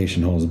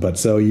explanation holes, but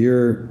so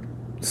you're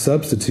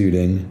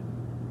substituting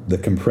the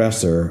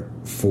compressor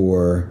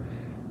for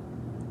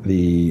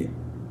a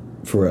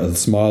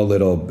small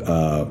little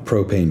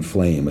propane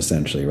flame,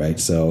 essentially, right?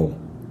 So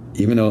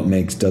even though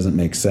it doesn't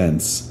make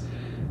sense,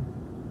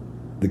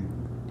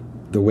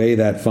 the way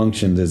that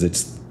functions is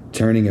it's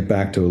turning it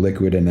back to a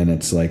liquid, and then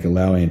it's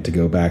allowing it to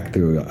go back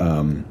through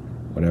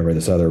whatever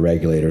this other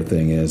regulator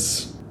thing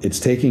is. It's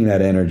taking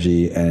that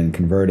energy and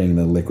converting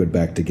the liquid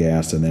back to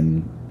gas, and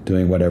then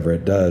doing whatever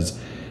it does.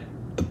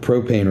 The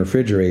propane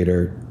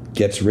refrigerator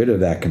gets rid of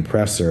that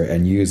compressor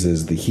and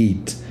uses the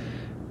heat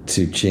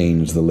to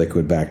change the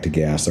liquid back to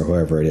gas or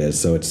however it is.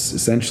 So it's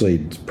essentially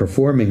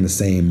performing the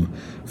same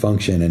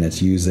function, and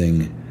it's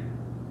using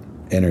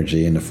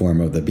energy in the form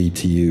of the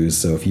BTUs.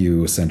 So if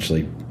you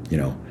essentially,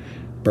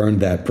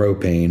 burned that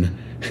propane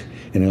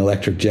in an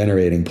electric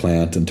generating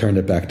plant and turned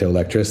it back to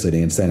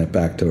electricity and sent it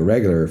back to a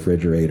regular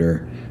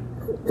refrigerator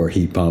or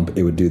heat pump,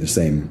 it would do the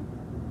same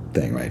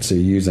thing, right? So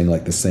you're using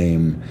the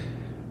same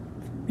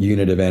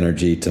unit of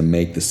energy to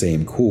make the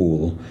same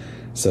cool.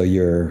 So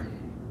you're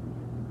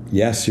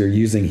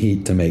using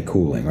heat to make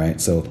cooling, right?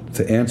 So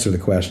to answer the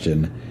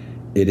question,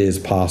 it is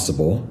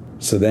possible.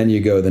 So then you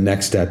go the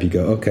next step, you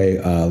go,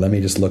 okay, let me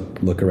just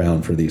look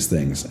around for these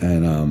things.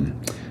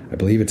 And I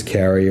believe it's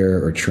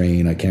Carrier or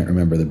Trane. I can't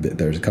remember.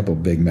 There's a couple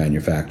of big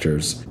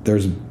manufacturers.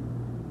 There's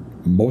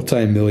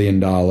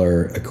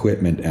multi-million-dollar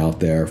equipment out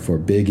there for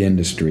big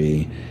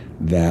industry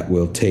that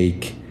will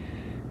take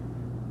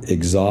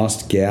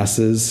exhaust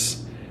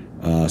gases.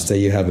 Say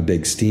you have a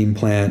big steam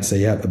plant,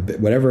 say you have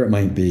whatever it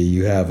might be,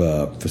 you have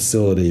a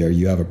facility or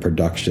you have a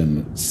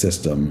production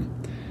system.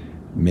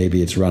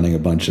 Maybe it's running a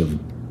bunch of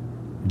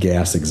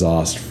gas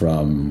exhaust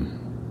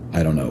from,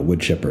 I don't know, wood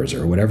chippers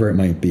or whatever it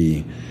might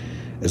be.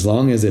 As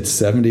long as it's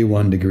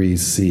 71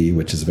 degrees C,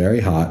 which is very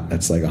hot,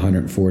 that's like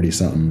 140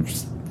 something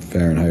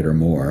Fahrenheit or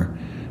more.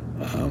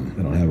 I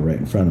don't have it right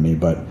in front of me,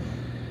 but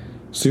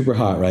super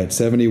hot, right?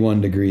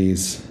 71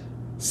 degrees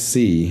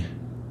C,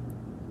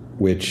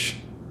 which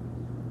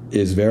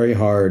is very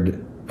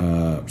hard.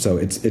 So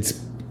it's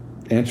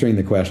answering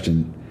the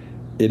question.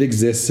 It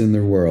exists in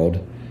the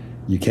world.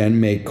 You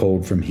can make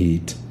cold from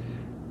heat.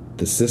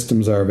 The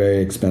systems are very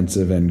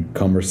expensive and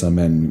cumbersome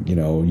and,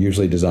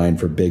 usually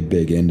designed for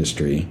big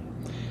industry.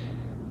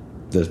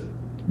 The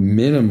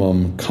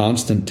minimum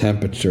constant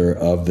temperature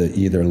of the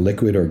either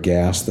liquid or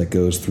gas that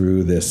goes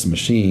through this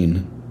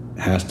machine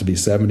has to be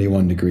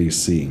 71 degrees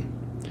C.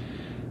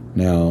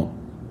 Now,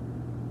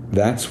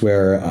 that's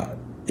where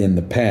in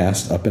the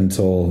past, up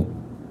until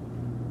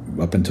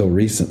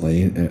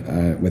recently,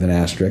 with an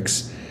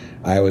asterisk,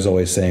 I was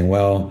always saying,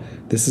 well,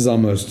 this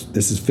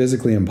is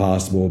physically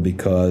impossible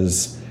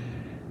because,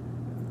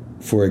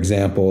 for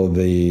example,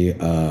 the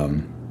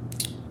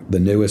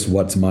newest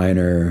Watts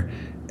Minor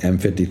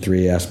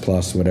M53S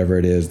Plus, whatever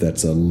it is,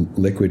 that's a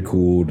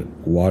liquid-cooled,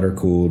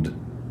 water-cooled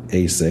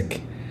ASIC.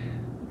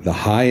 The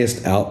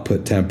highest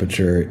output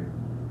temperature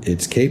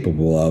it's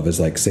capable of is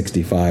like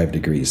 65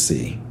 degrees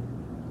C.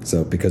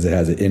 So because it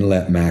has an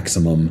inlet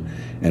maximum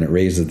and it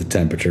raises the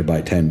temperature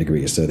by 10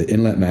 degrees. So the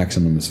inlet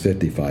maximum is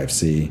 55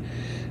 C,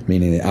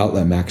 meaning the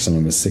outlet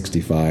maximum is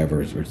 65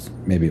 or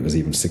maybe it was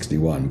even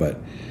 61. But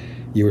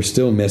you were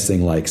still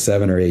missing like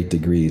 7 or 8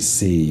 degrees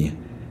C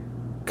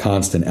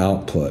constant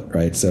output,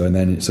 right? So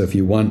if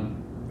you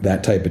want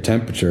that type of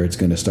temperature, it's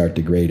going to start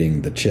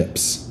degrading the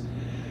chips.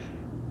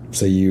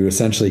 So you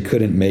essentially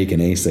couldn't make an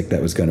ASIC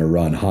that was going to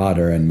run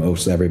hotter, and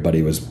most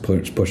everybody was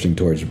pushing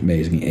towards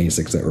making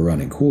ASICs that were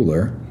running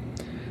cooler.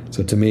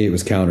 So to me, it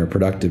was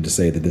counterproductive to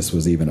say that this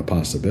was even a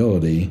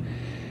possibility.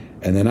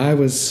 And then I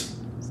was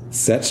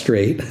set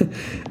straight,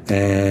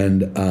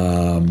 and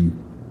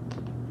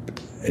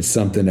it's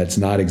something that's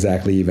not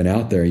exactly even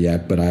out there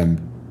yet, but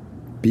I'm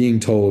being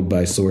told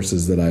by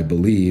sources that I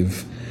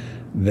believe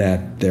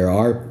that there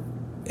are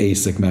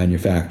ASIC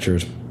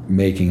manufacturers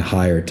making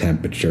higher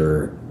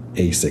temperature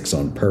ASICs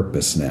on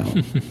purpose now.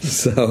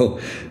 So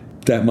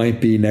that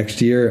might be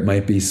next year. It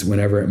might be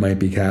whenever it might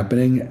be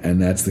happening.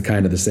 And that's the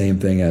kind of the same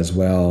thing as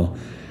well.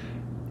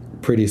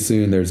 Pretty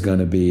soon there's going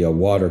to be a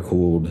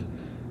water-cooled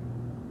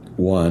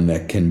one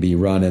that can be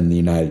run in the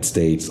United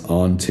States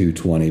on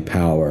 220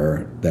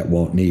 power that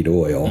won't need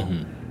oil.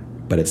 Mm-hmm.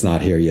 But it's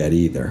not here yet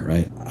either,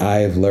 right?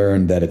 I've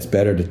learned that it's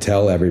better to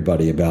tell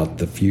everybody about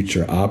the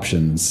future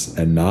options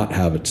and not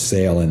have it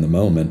sail in the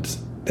moment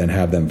than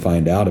have them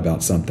find out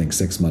about something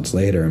 6 months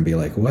later and be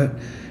like, what?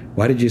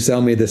 Why did you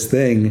sell me this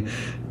thing,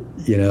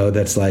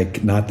 that's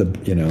like not the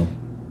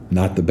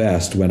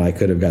best when I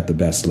could have got the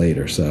best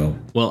later. So,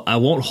 well, I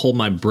won't hold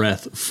my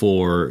breath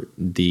for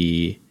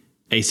the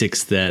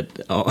ASICs that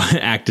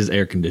act as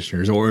air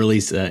conditioners, or at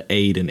least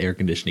aid in air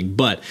conditioning.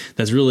 But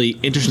that's really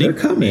interesting. They're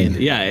coming.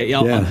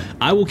 And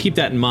I will keep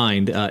that in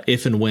mind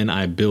if and when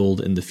I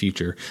build in the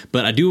future.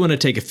 But I do want to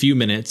take a few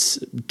minutes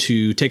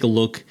to take a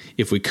look,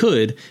 if we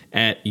could,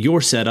 at your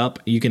setup.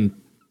 You can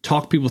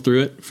talk people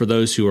through it for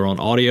those who are on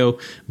audio,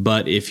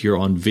 but if you're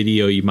on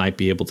video, you might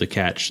be able to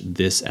catch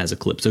this as a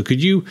clip. So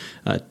could you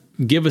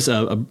give us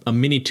a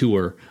mini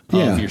tour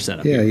of your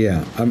setup?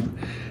 Yeah.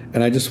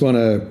 And I just want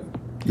to,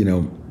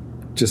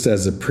 just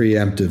as a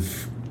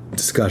preemptive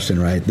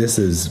discussion, right? This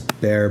is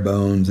bare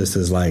bones. This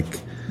is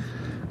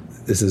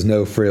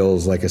no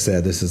frills. Like I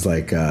said, this is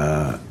like,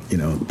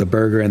 the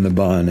burger and the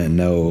bun and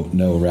no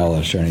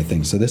relish or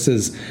anything. So this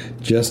is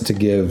just to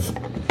give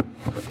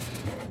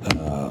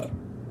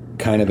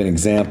kind of an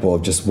example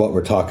of just what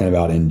we're talking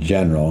about in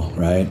general,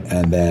 right?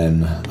 And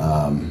then,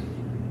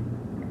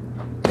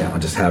 I'll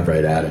just have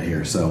right at it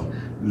here. So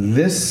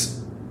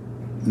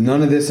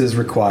none of this is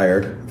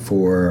required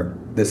for.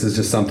 This is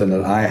just something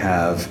that I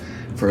have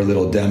for a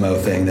little demo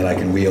thing that I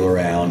can wheel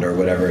around or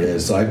whatever it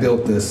is. So I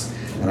built this,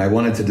 and I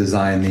wanted to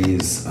design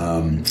this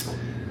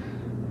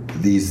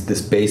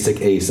basic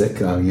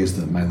ASIC. I'll use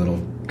my little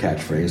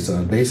catchphrase.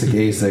 So basic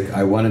ASIC.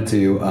 I wanted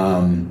to,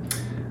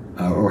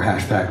 or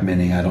Hashpack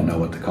Mini. I don't know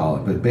what to call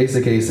it, but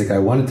basic ASIC. I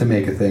wanted to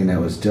make a thing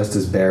that was just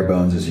as bare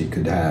bones as you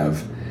could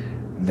have,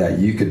 that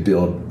you could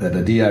build, that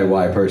a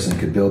DIY person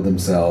could build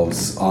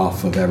themselves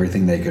off of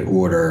everything they could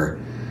order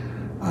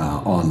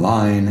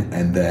online,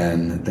 and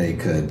then they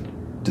could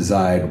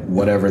decide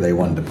whatever they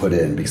wanted to put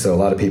in. So a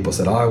lot of people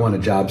said, I want a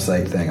job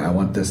site thing. I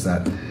want this,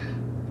 that.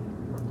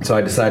 So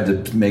I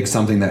decided to make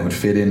something that would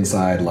fit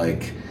inside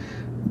like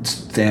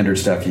standard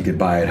stuff you could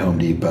buy at Home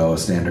Depot,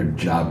 standard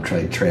job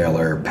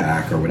trailer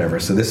pack or whatever.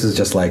 So this is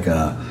just like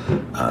a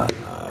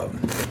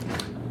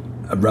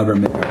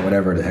Rubbermaid or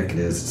whatever the heck it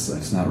is.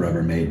 It's not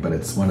Rubbermaid, but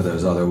it's one of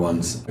those other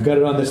ones. I got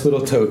it on this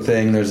little tote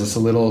thing. There's this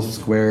little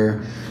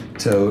square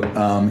tote.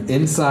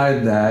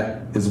 Inside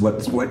that is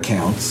what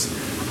counts.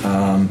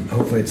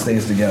 Hopefully it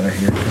stays together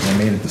here because I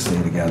made it to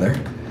stay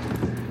together.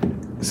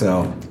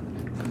 So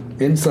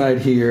inside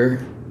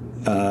here,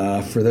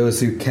 for those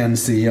who can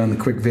see on the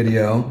quick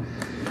video,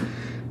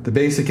 the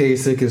basic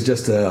ASIC is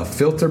just a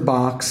filter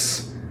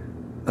box,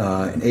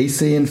 an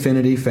AC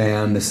Infinity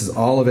fan. This is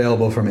all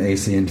available from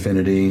AC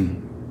Infinity.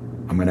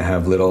 I'm going to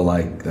have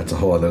that's a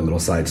whole other little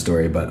side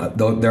story, but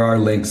there are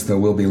links. There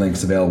will be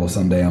links available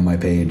someday on my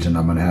page, and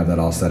I'm going to have that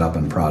all set up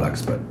in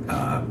products, but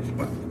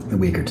a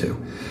week or two.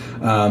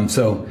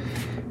 So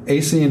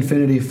AC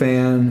Infinity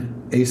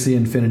fan, AC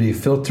Infinity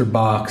filter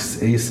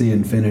box, AC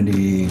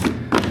Infinity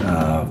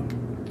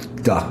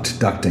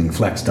ducting,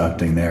 flex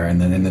ducting there,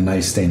 and then in the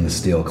nice stainless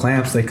steel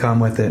clamps they come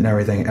with it and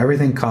everything.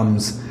 Everything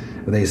comes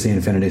with AC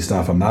Infinity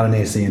stuff. I'm not an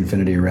AC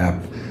Infinity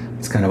rep.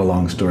 It's kind of a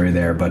long story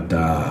there, but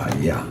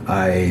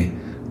I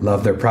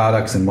love their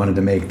products and wanted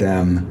to make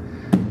them,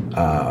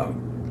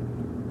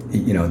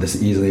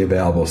 this easily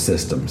available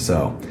system.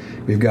 So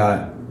we've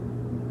got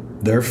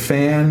their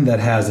fan that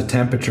has a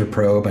temperature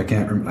probe. I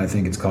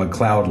think it's called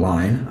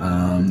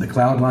Cloudline. The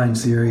Cloudline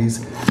series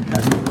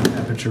has a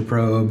temperature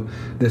probe.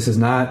 This is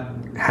not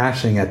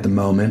hashing at the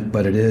moment,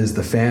 but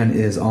the fan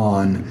is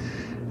on,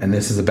 and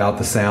this is about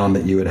the sound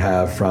that you would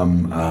have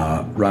from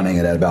running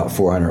it at about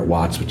 400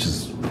 watts, which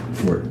is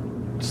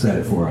set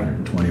at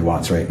 420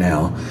 watts right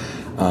now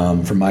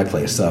from my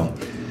place. So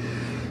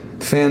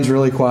the fan's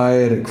really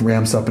quiet. It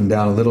ramps up and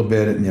down a little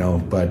bit,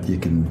 but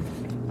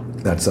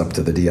that's up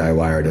to the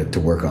DIYer to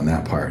work on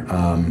that part.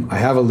 I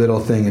have a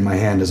little thing in my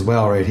hand as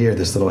well right here,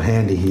 this little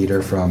handy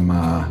heater from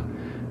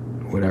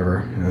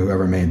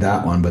whoever made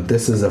that one, but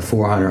this is a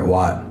 400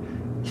 watt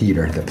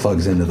heater that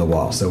plugs into the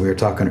wall. So we were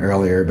talking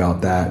earlier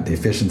about that, the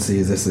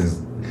efficiencies. This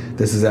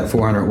is at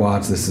 400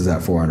 watts, this is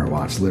at 400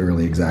 watts,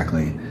 literally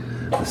exactly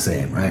the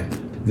same, right?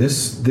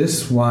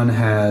 This one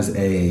has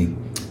a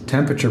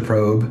temperature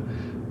probe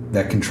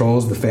that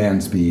controls the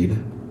fan speed.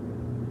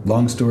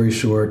 Long story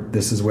short,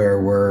 this is where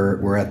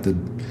we're at the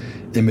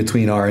in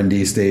between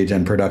R&D stage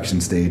and production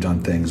stage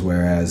on things,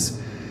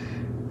 whereas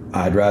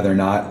I'd rather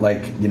not,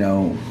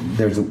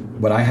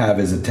 what I have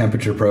is a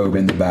temperature probe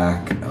in the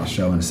back, I'll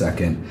show in a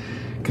second,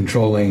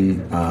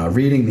 controlling,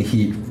 reading the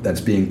heat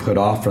that's being put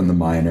off from the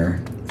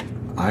miner.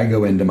 I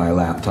go into my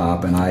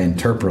laptop and I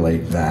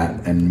interpolate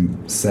that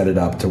and set it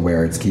up to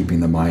where it's keeping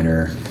the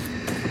miner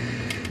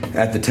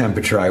at the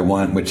temperature I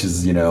want, which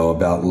is,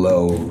 about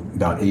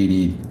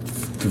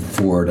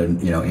 84 to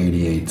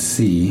 88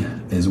 C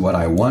is what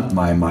I want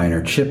my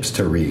miner chips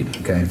to read.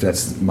 Okay, if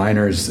that's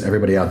miners,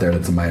 everybody out there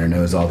that's a miner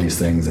knows all these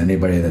things.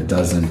 Anybody that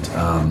doesn't,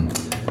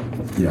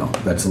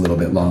 that's a little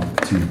bit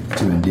too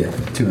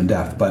in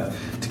depth. But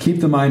to keep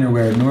the miner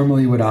where it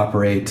normally would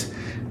operate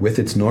with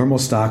its normal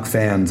stock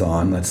fans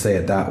on, let's say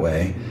it that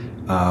way,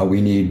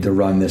 we need to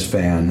run this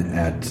fan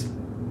at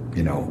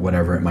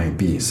whatever it might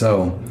be.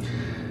 So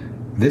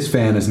this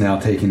fan is now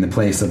taking the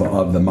place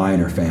of the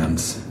miner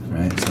fans.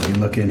 Right, so if you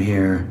look in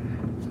here,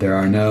 there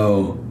are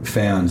no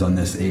fans on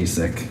this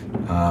ASIC.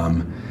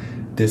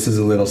 This is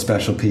a little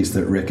special piece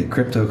that Rick at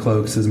Crypto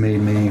Cloaks has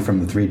made me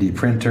from the 3D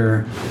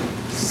printer.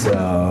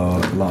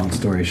 So long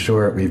story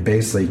short, we've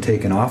basically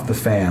taken off the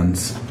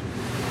fans.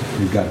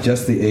 We've got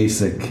just the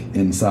ASIC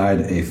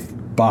inside a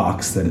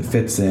box that it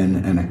fits in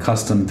and a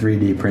custom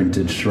 3D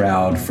printed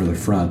shroud for the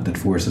front that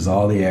forces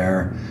all the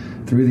air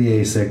through the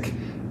ASIC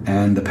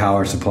and the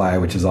power supply,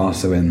 which is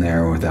also in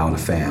there without a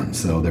fan.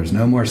 So there's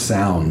no more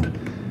sound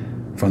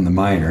from the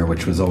miner,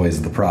 which was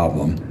always the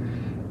problem.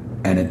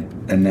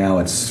 And now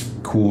it's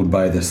cooled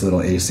by this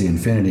little AC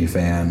Infinity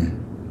fan.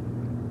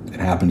 It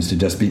happens to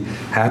just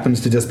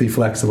be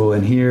flexible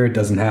in here. It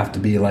doesn't have to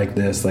be like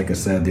this. Like I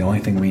said, the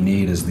only thing we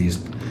need is these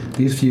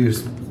few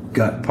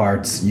gut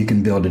parts. You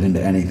can build it into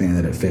anything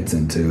that it fits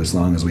into as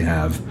long as we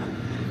have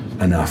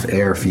enough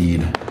air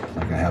feed.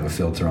 Like I have a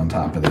filter on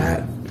top of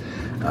that.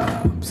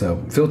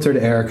 So filtered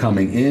air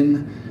coming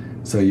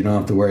in, so you don't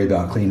have to worry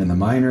about cleaning the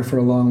miner for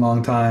a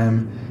long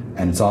time,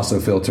 and it's also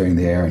filtering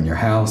the air in your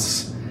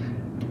house.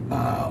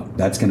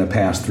 That's going to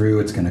pass through,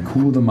 it's going to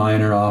cool the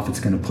miner off, it's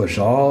going to push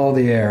all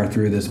the air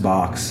through this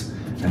box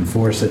and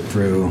force it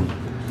through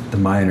the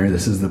miner.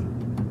 This is the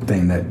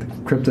thing that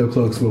Crypto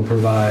Cloaks will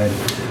provide.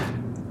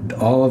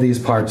 All of these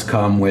parts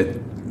come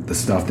with the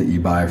stuff that you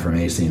buy from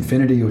AC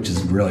Infinity, which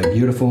is really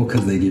beautiful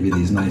because they give you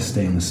these nice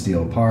stainless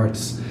steel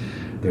parts.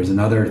 There's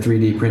another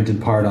 3D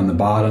printed part on the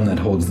bottom that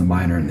holds the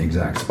miner in the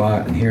exact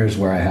spot. And here's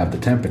where I have the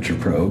temperature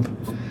probe,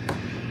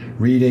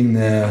 reading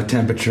the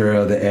temperature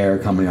of the air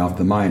coming off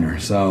the miner.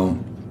 So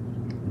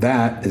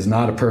that is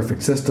not a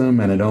perfect system,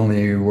 and it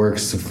only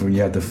works if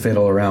you have to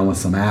fiddle around with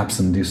some apps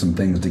and do some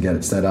things to get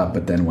it set up,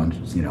 but then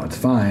once, it's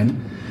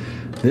fine.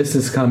 This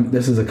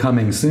is a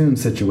coming soon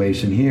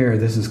situation here.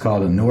 This is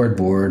called a Nord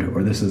board,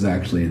 or this is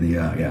actually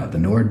the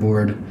Nord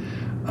board.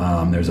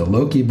 There's a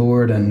Loki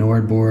board and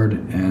Nord board,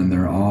 and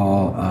they're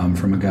all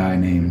from a guy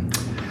named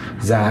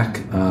Zach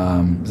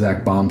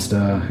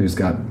Baumsta, who's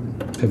got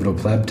Pivotal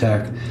Pleb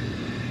Tech.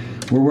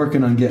 We're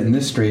working on getting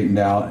this straightened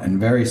out, and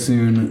very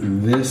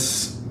soon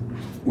this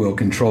will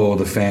control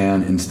the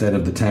fan instead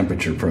of the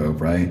temperature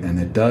probe, right? And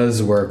it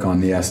does work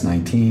on the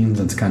S19s.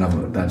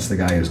 That's the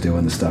guy who's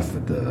doing the stuff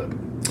with the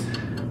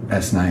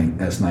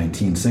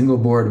S19 single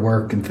board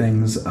work and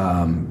things.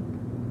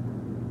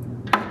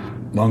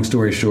 Long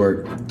story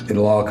short,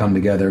 it'll all come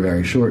together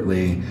very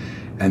shortly,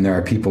 and there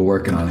are people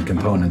working on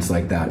components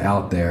like that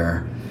out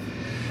there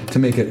to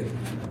make it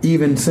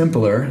even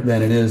simpler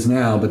than it is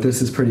now. But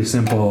this is pretty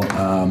simple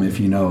if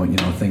you know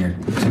a thing or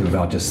two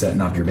about just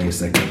setting up your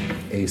basic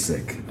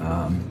ASIC.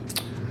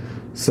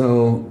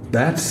 So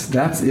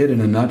that's it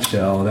in a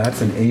nutshell.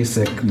 That's an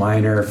ASIC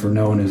miner. For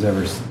no one who's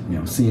ever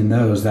seen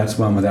those, that's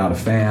one without a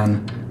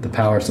fan, the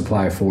power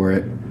supply for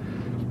it,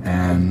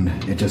 and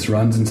it just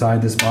runs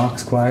inside this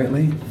box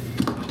quietly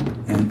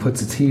and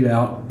puts its heat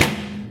out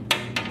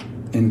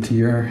into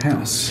your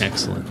house.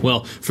 Excellent.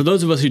 Well, for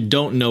those of us who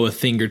don't know a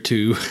thing or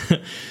two,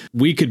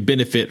 we could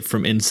benefit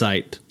from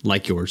insight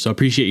like yours. So I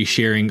appreciate you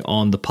sharing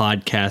on the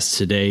podcast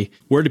today.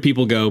 Where do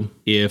people go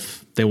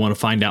if they want to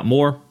find out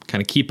more,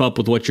 kind of keep up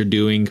with what you're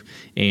doing,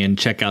 and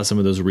check out some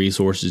of those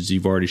resources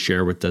you've already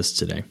shared with us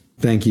today?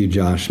 Thank you,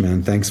 Josh,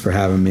 man. Thanks for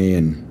having me,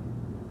 and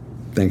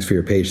thanks for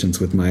your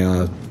patience with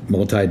my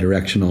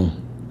multi-directional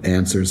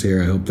answers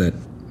here. I hope that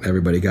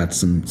everybody got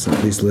some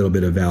at least a little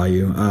bit of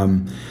value.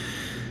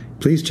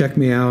 Please check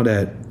me out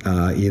at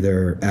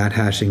either at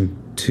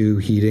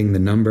hashing2heating, the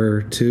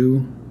number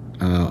 2,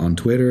 on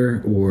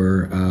Twitter,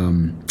 or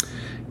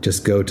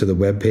just go to the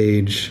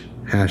webpage,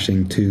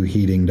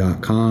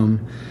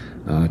 hashing2heating.com.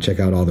 Check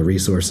out all the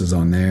resources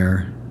on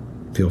there.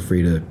 Feel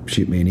free to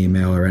shoot me an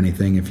email or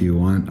anything if you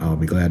want. I'll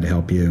be glad to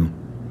help you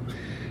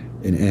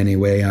in any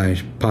way I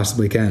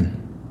possibly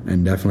can.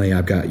 And definitely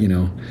I've got,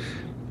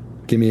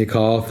 give me a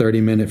call,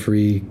 30-minute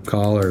free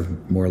call, or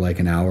more like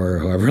an hour, or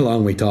however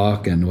long we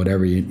talk, and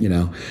whatever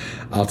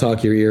I'll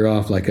talk your ear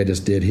off like I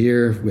just did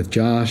here with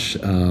Josh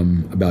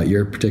about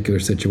your particular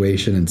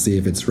situation and see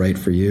if it's right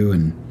for you.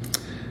 And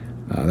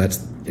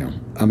that's,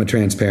 I'm a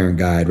transparent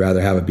guy. I'd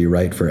rather have it be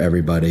right for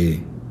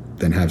everybody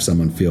than have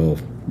someone feel,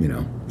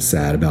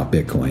 sad about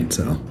Bitcoin.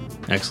 So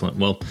excellent.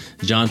 Well,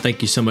 John,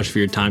 thank you so much for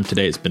your time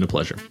today. It's been a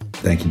pleasure.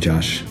 Thank you,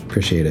 Josh.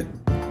 Appreciate it.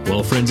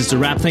 Well, friends, it's a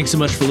wrap. Thanks so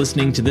much for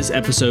listening to this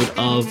episode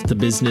of the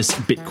Business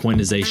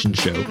Bitcoinization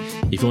Show.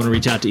 If you want to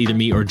reach out to either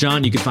me or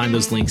John, you can find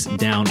those links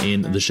down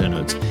in the show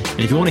notes.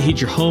 And if you want to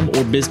heat your home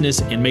or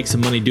business and make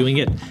some money doing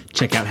it,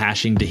 check out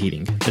Hashing to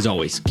Heating. As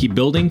always, keep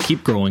building,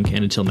 keep growing,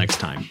 and until next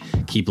time,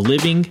 keep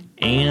living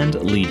and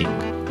leading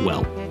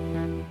well.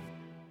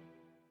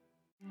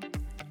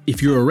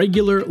 If you're a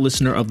regular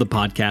listener of the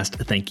podcast,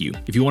 thank you.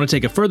 If you want to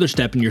take a further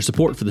step in your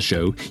support for the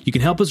show, you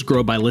can help us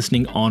grow by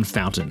listening on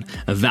Fountain,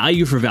 a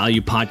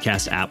value-for-value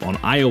podcast app on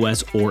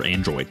iOS or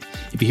Android.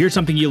 If you hear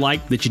something you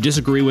like that you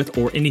disagree with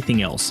or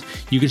anything else,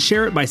 you can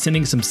share it by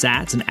sending some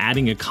sats and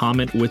adding a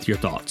comment with your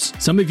thoughts.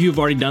 Some of you have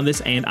already done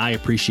this, and I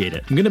appreciate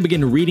it. I'm going to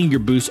begin reading your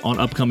boosts on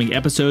upcoming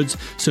episodes,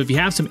 so if you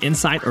have some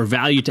insight or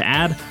value to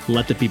add,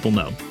 let the people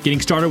know.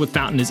 Getting started with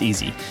Fountain is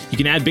easy. You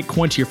can add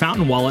Bitcoin to your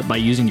Fountain wallet by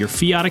using your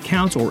fiat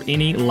accounts or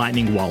any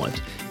Lightning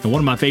wallet. And one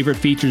of my favorite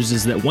features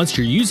is that once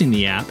you're using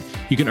the app,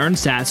 you can earn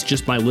sats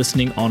just by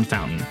listening on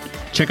Fountain.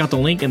 Check out the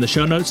link in the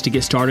show notes to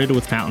get started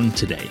with Fountain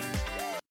today.